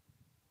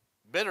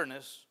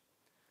 Bitterness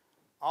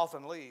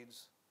often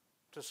leads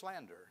to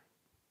slander.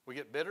 We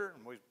get bitter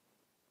and we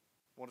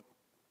want to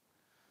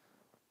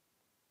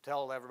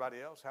tell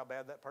everybody else how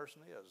bad that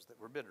person is that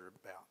we're bitter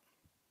about.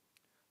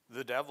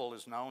 The devil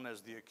is known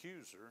as the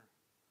accuser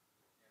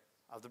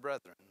of the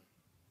brethren.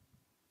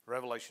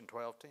 Revelation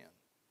 12:10.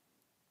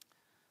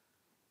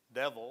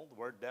 Devil, the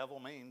word devil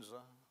means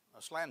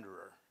a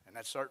slanderer, and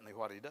that's certainly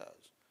what he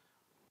does.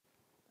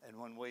 And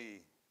when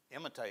we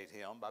imitate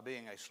him by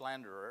being a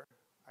slanderer,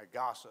 a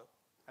gossip,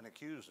 an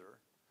accuser,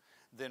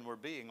 then we're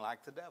being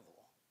like the devil.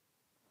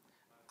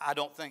 I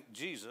don't think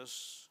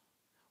Jesus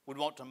would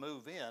want to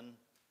move in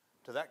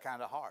to that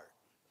kind of heart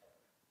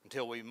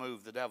until we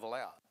move the devil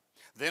out.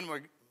 Then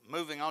we're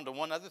moving on to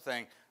one other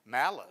thing,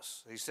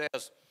 malice. He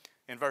says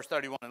in verse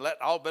 31, and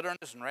let all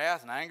bitterness and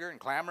wrath and anger and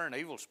clamor and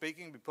evil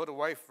speaking be put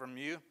away from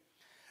you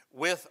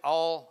with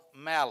all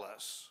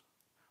malice.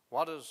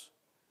 What does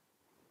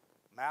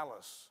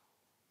malice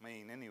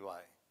mean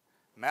anyway?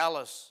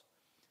 Malice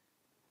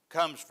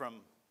comes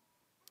from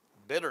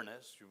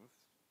bitterness. You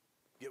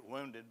get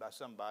wounded by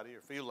somebody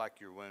or feel like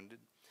you're wounded.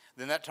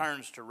 Then that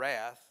turns to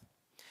wrath.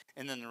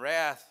 And then the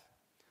wrath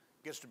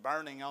gets to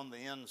burning on the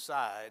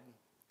inside.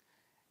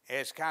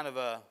 It's kind of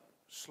a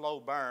slow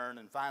burn,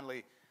 and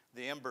finally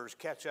the embers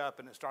catch up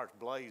and it starts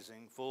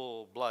blazing,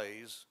 full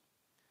blaze.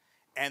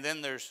 And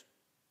then there's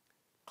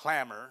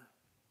clamor.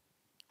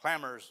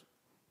 Clamor's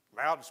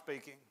loud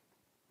speaking,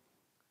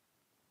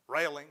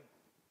 railing,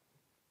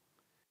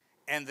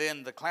 and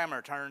then the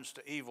clamor turns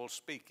to evil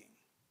speaking.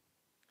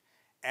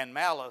 And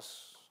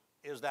malice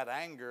is that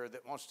anger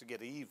that wants to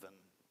get even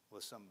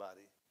with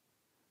somebody.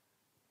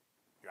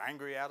 You're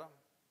angry at them,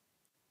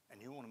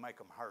 and you want to make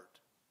them hurt.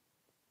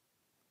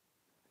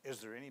 Is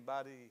there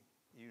anybody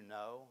you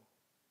know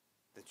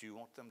that you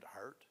want them to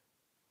hurt?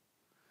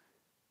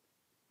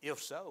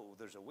 If so,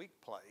 there's a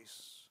weak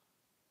place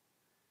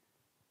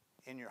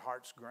in your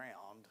heart's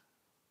ground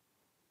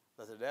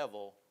that the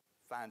devil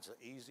finds an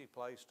easy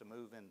place to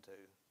move into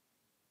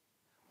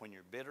when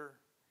you're bitter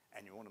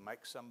and you want to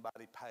make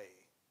somebody pay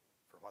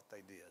for what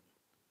they did.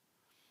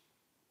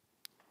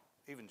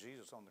 Even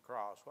Jesus on the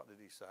cross, what did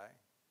he say?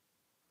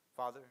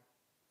 Father,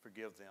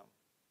 forgive them,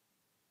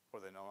 for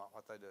they know not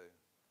what they do.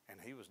 And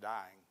he was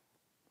dying.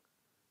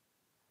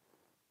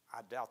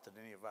 I doubt that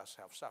any of us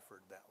have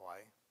suffered that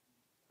way.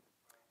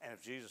 And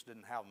if Jesus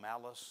didn't have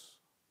malice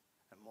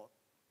and want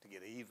to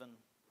get even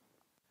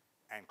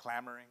and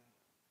clamoring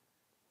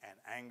and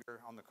anger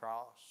on the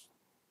cross,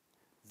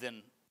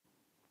 then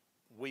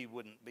we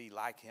wouldn't be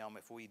like him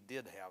if we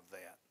did have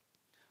that.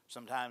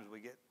 Sometimes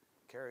we get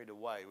carried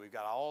away. We've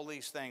got all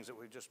these things that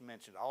we've just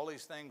mentioned. All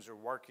these things are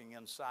working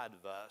inside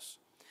of us,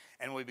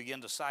 and we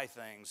begin to say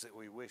things that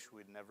we wish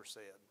we'd never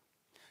said.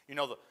 You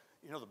know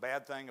the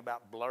bad thing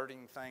about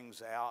blurting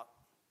things out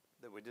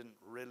that we didn't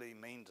really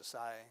mean to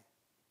say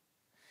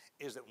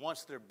is that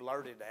once they're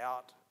blurted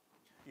out,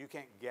 you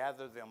can't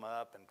gather them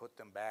up and put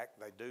them back.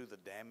 They do the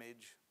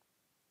damage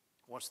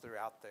once they're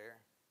out there,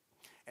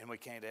 and we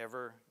can't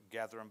ever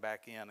gather them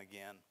back in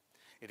again.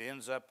 It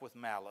ends up with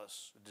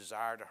malice, a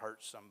desire to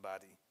hurt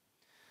somebody.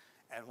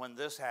 And when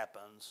this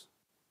happens,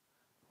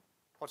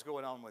 what's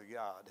going on with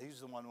God?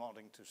 He's the one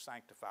wanting to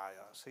sanctify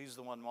us. He's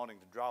the one wanting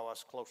to draw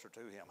us closer to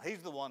him.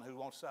 He's the one who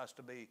wants us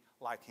to be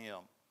like him.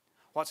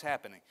 What's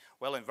happening?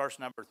 Well, in verse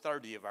number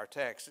 30 of our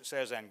text, it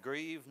says, and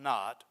grieve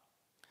not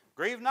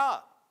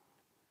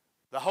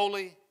the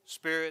Holy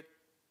Spirit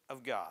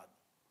of God.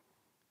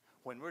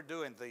 When we're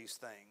doing these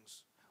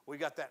things, we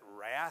got that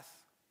wrath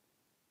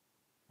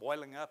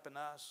boiling up in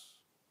us.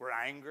 We're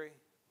angry.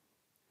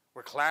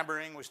 We're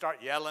clamoring. We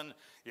start yelling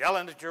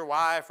at your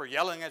wife or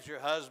yelling at your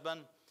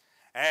husband.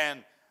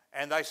 And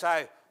they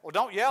say, well,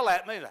 don't yell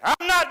at me.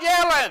 I'm not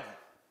yelling.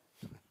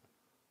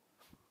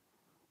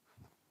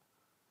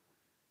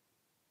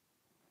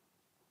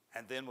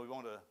 And then we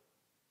want to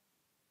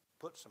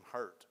put some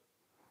hurt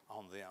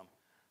on them.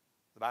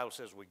 The Bible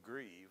says we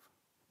grieve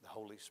the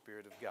Holy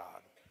Spirit of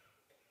God.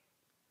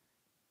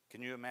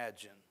 Can you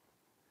imagine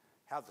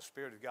how the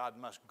Spirit of God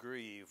must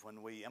grieve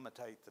when we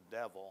imitate the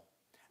devil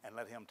and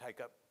let him take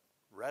up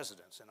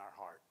residence in our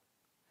heart?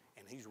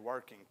 And he's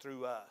working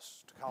through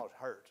us to cause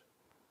hurt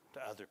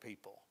to other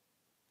people.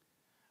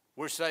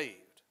 We're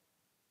saved,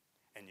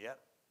 and yet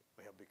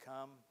we have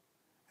become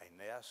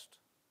a nest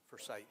for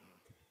Satan.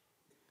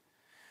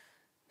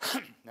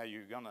 Now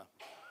you're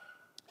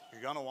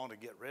gonna want to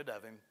get rid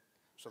of him.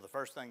 So the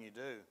first thing you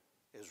do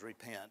is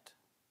repent.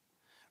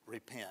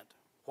 Repent.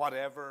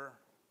 Whatever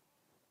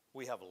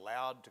we have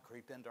allowed to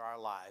creep into our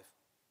life,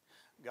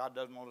 God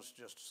doesn't want us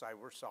just to say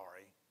we're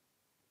sorry.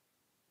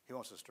 He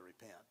wants us to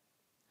repent.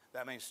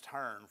 That means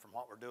turn from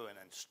what we're doing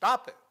and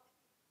stop it.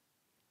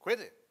 Quit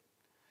it.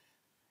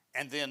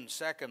 And then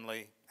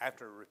secondly,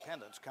 after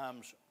repentance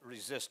comes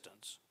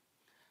resistance.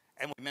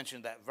 And we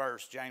mentioned that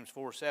verse, James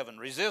 4:7.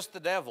 Resist the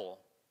devil,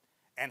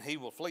 and he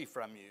will flee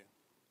from you.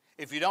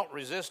 If you don't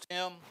resist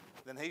him,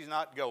 then he's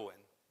not going.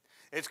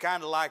 It's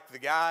kind of like the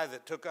guy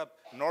that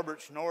Norbert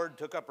Schnord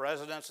took up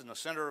residence in the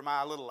center of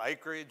my little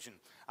acreage, and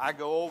I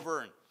go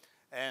over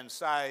and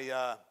say,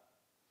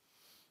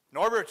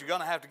 Norbert, you're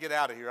going to have to get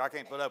out of here. I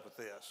can't put up with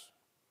this.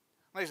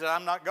 And he said,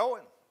 I'm not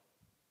going.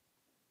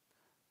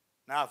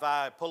 Now, if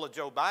I pull a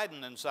Joe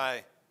Biden and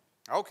say,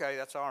 okay,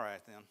 that's all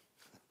right then.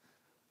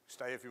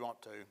 Stay if you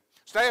want to.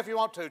 Stay if you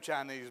want to,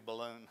 Chinese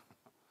balloon.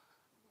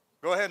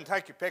 Go ahead and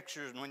take your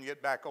pictures, and when you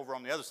get back over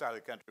on the other side of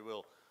the country,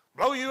 we'll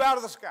blow you out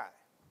of the sky.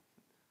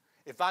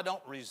 If I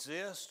don't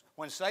resist,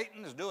 when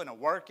Satan is doing a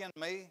work in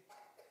me,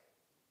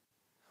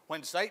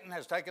 when Satan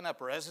has taken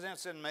up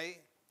residence in me,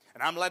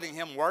 and I'm letting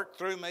him work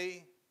through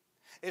me,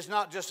 it's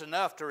not just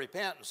enough to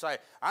repent and say,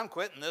 I'm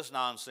quitting this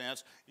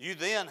nonsense. You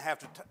then have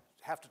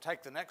to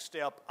take the next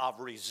step of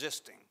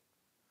resisting.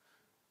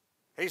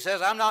 He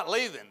says, I'm not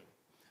leaving.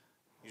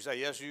 You say,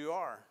 yes, you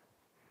are.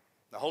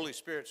 The Holy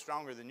Spirit's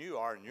stronger than you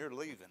are, and you're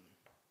leaving.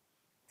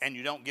 And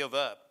you don't give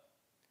up.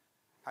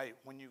 Hey,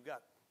 when you've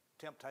got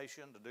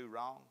temptation to do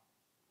wrong,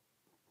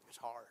 it's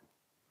hard.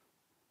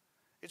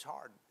 It's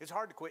hard. It's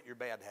hard to quit your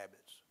bad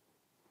habits.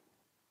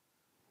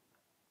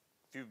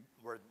 If you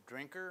were a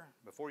drinker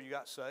before you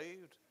got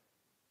saved,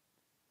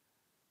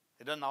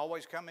 it doesn't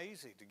always come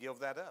easy to give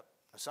that up.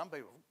 Some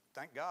people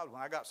thank God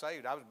when I got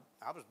saved, I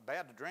was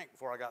bad to drink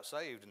before I got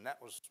saved, and that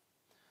was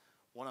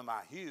one of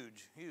my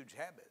huge, huge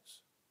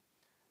habits.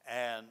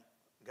 And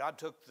God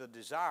took the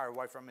desire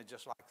away from me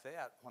just like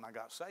that when I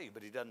got saved,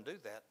 but he doesn't do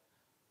that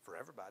for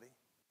everybody.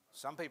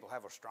 Some people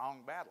have a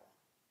strong battle.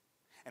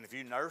 And if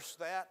you nurse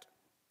that,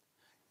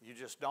 you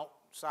just don't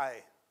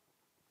say,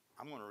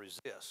 I'm going to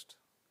resist.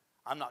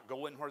 I'm not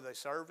going where they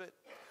serve it.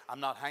 I'm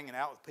not hanging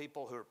out with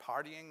people who are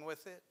partying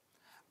with it.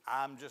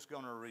 I'm just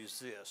going to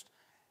resist.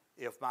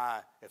 If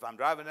I'm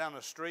driving down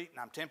the street and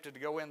I'm tempted to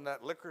go in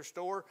that liquor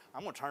store,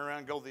 I'm going to turn around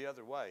and go the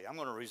other way. I'm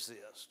going to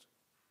resist.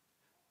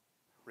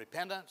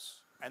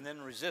 Repentance and then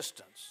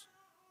resistance.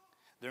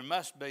 There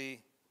must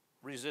be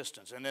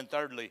resistance. And then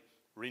thirdly,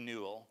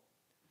 renewal.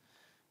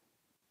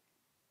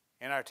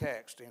 In our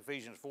text, in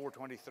Ephesians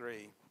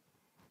 4:23,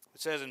 it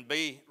says, and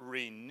be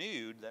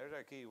renewed, there's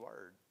our key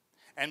word,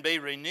 and be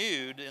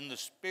renewed in the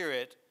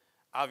spirit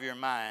of your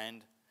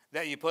mind,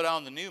 that you put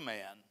on the new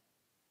man.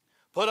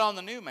 Put on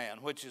the new man,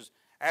 which is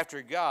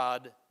after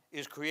God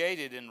is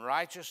created in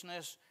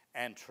righteousness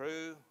and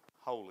true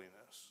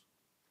holiness.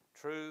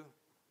 True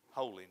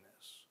holiness.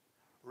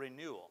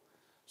 Renewal.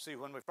 See,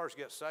 when we first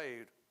get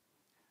saved,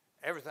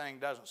 everything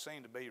doesn't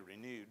seem to be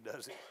renewed,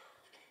 does it?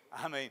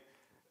 I mean,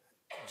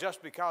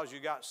 just because you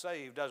got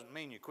saved doesn't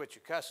mean you quit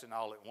your cussing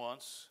all at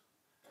once.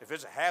 If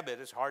it's a habit,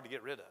 it's hard to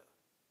get rid of.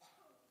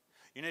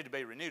 You need to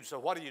be renewed. So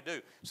what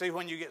do? See,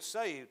 when you get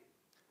saved,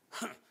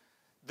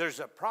 there's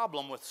a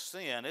problem with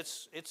sin.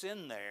 It's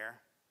in there.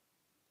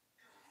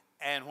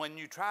 And when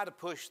you try to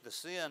push the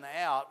sin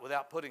out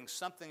without putting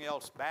something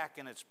else back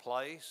in its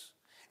place,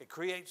 it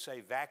creates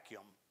a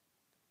vacuum.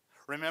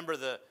 Remember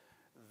the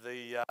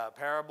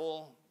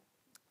parable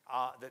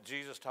that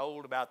Jesus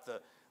told about the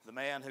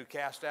man who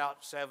cast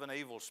out 7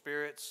 evil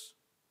spirits,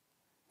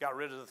 got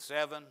rid of the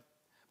 7,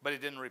 but he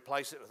didn't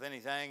replace it with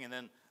anything, and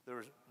then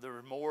there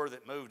were more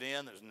that moved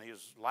in, and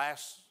his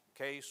last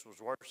case was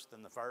worse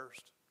than the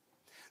first.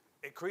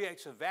 It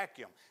creates a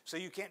vacuum. So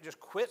you can't just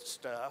quit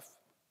stuff,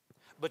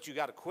 but you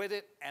got to quit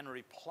it and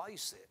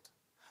replace it.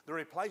 The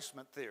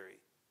replacement theory.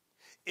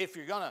 If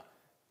you're going to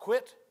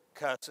quit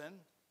cussing,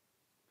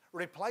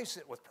 replace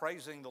it with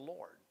praising the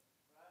Lord.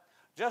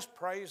 Just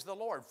praise the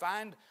Lord.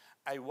 Find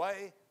a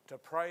way to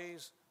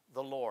praise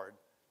the Lord.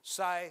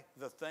 Say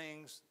the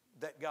things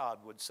that God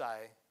would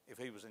say if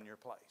he was in your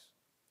place.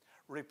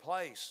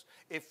 Replace.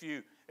 If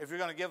you're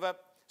going to give up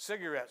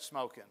cigarette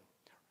smoking,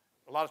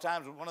 a lot of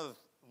times one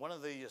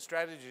of the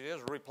strategies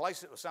is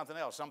replace it with something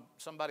else.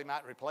 Somebody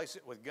might replace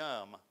it with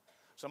gum.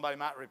 Somebody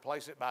might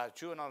replace it by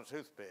chewing on a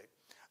toothpick.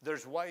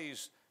 There's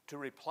ways to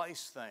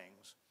replace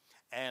things.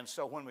 And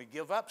so when we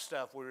give up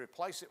stuff, we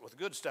replace it with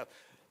good stuff.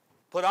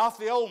 Put off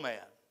the old man,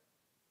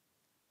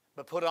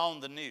 but put on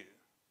the new.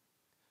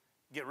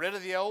 Get rid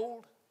of the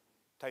old,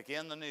 take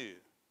in the new.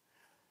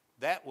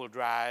 That will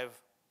drive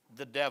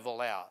the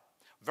devil out.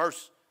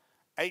 Verse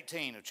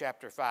 18 of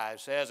chapter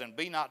 5 says, and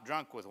be not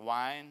drunk with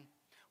wine,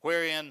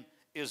 wherein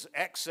is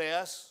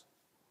excess.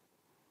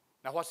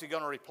 Now what's he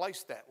going to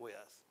replace that with?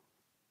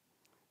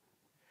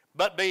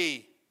 But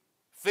be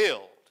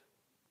filled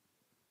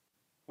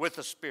with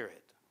the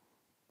Spirit.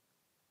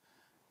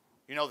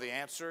 You know the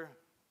answer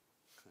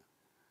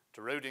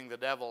to rooting the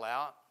devil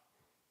out?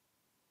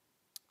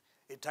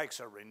 It takes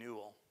a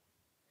renewal.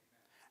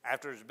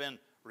 After there's been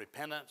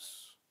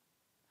repentance,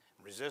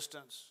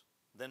 resistance,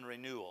 then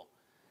renewal.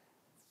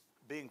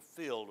 Being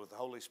filled with the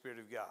Holy Spirit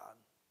of God.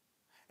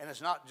 And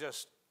it's not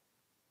just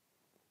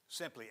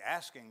simply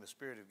asking the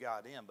Spirit of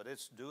God in, but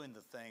it's doing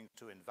the thing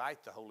to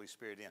invite the Holy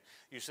Spirit in.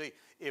 You see,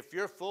 if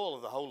you're full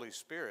of the Holy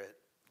Spirit,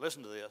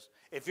 listen to this,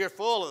 if you're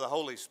full of the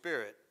Holy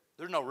Spirit,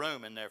 there's no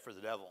room in there for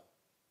the devil.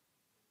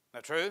 Isn't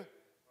that true?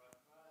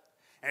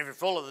 And if you're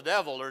full of the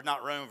devil, there's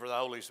not room for the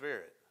Holy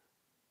Spirit.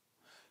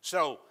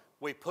 So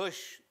we push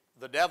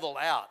the devil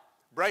out,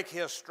 break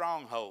his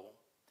stronghold,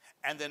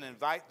 and then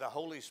invite the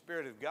Holy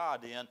Spirit of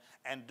God in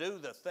and do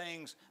the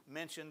things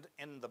mentioned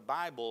in the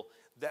Bible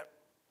that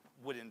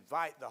would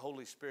invite the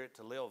Holy Spirit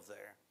to live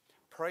there.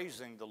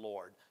 Praising the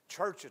Lord,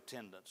 church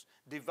attendance,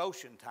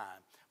 devotion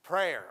time,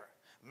 prayer,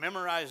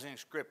 memorizing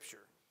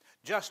Scripture,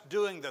 just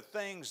doing the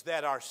things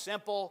that are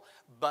simple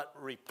but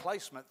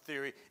replacement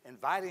theory,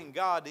 inviting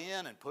God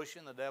in and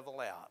pushing the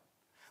devil out.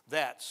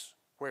 That's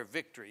where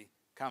victory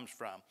comes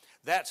from.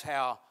 That's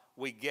how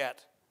we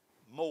get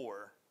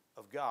more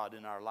of God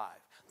in our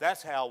life.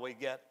 That's how we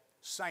get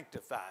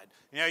sanctified.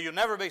 You know, you'll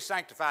never be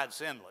sanctified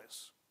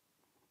sinless.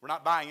 We're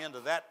not buying into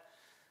that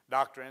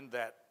doctrine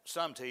that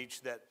some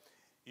teach that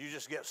you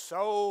just get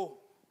so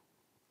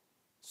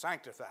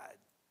sanctified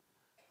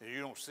that you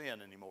don't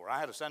sin anymore. I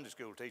had a Sunday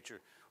school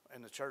teacher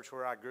in the church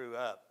where I grew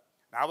up.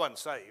 Now, I wasn't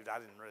saved. I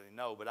didn't really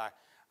know, but I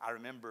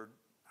remembered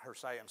her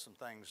saying some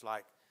things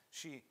like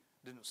she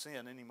didn't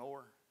sin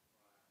anymore.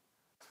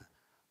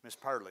 Miss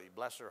Purley,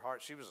 bless her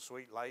heart, she was a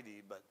sweet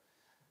lady, but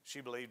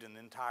she believed in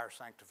entire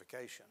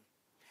sanctification.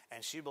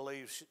 And she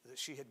believed that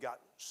she had got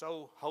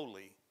so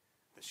holy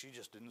that she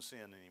just didn't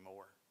sin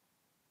anymore.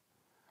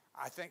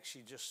 I think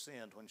she just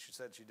sinned when she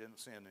said she didn't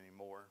sin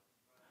anymore.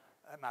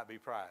 That might be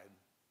pride.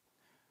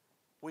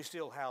 we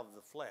still have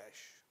the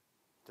flesh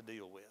to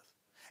deal with.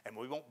 And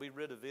we won't be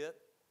rid of it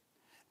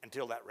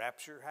until that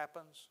rapture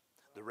happens,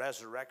 the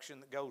resurrection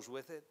that goes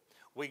with it.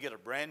 We get a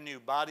brand new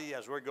body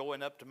as we're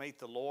going up to meet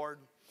the Lord.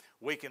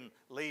 We can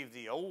leave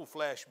the old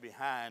flesh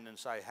behind and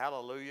say,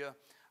 hallelujah,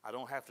 I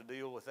don't have to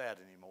deal with that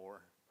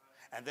anymore.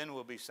 And then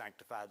we'll be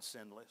sanctified,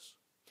 sinless.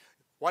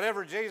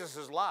 Whatever Jesus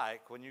is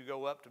like when you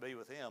go up to be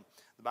with him,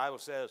 the Bible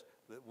says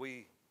that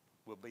we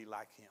will be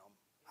like him.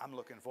 I'm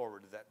looking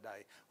forward to that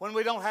day. When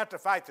we don't have to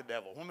fight the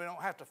devil, when we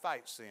don't have to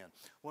fight sin,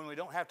 when we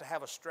don't have to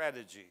have a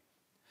strategy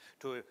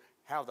to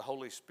have the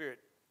Holy Spirit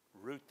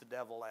root the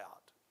devil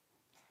out.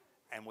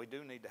 And we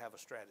do need to have a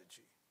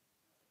strategy.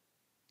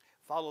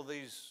 Follow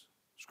these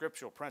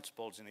scriptural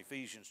principles in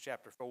Ephesians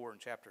chapter 4 and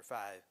chapter 5,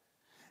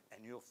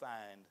 and you'll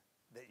find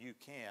that you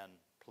can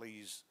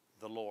please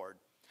the Lord.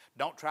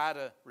 Don't try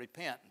to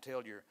repent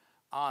until you're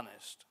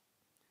honest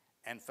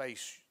and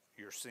face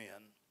your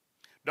sin.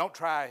 Don't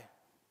try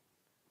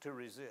to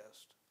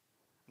resist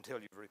until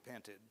you've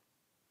repented.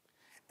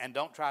 And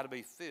don't try to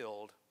be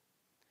filled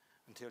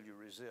until you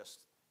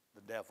resist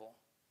the devil.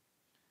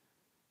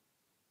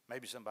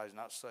 Maybe somebody's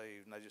not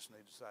saved and they just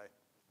need to say,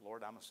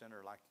 Lord, I'm a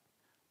sinner like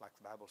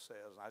the Bible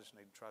says, and I just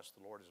need to trust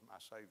the Lord as my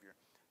Savior.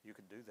 You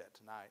can do that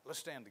tonight. Let's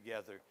stand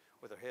together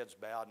with our heads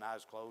bowed and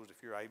eyes closed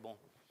if you're able.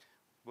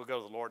 We'll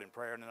go to the Lord in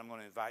prayer, and then I'm going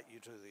to invite you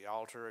to the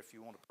altar if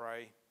you want to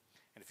pray.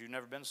 And if you've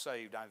never been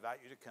saved, I invite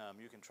you to come.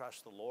 You can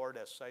trust the Lord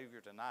as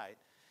Savior tonight,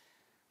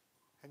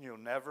 and you'll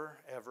never,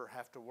 ever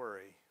have to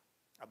worry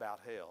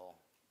about hell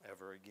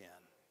ever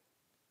again.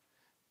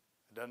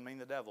 It doesn't mean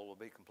the devil will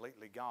be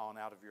completely gone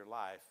out of your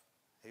life.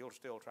 He'll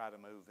still try to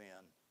move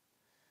in,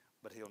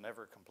 but he'll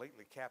never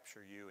completely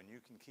capture you, and you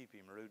can keep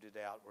him rooted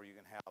out where you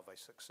can have a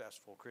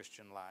successful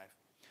Christian life.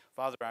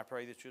 Father, I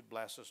pray that you'd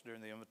bless us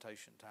during the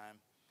invitation time.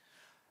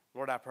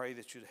 Lord, I pray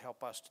that you'd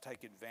help us to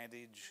take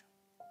advantage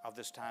of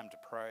this time to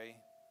pray,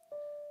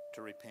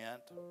 to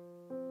repent,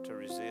 to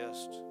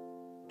resist,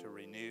 to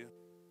renew.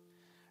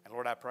 And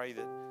Lord, I pray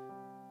that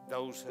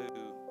those who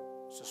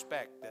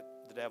suspect that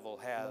the devil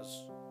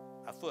has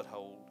a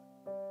foothold,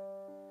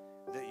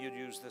 that you'd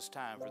use this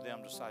time for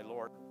them to say,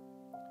 Lord,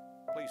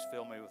 please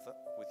fill me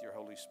with your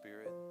Holy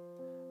Spirit.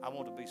 I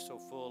want to be so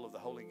full of the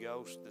Holy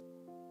Ghost that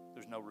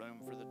there's no room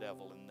for the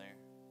devil in there.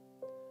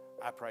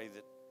 I pray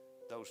that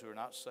those who are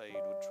not saved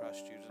would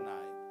trust you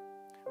tonight.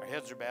 Our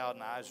heads are bowed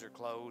and eyes are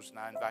closed, and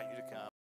I invite you to come.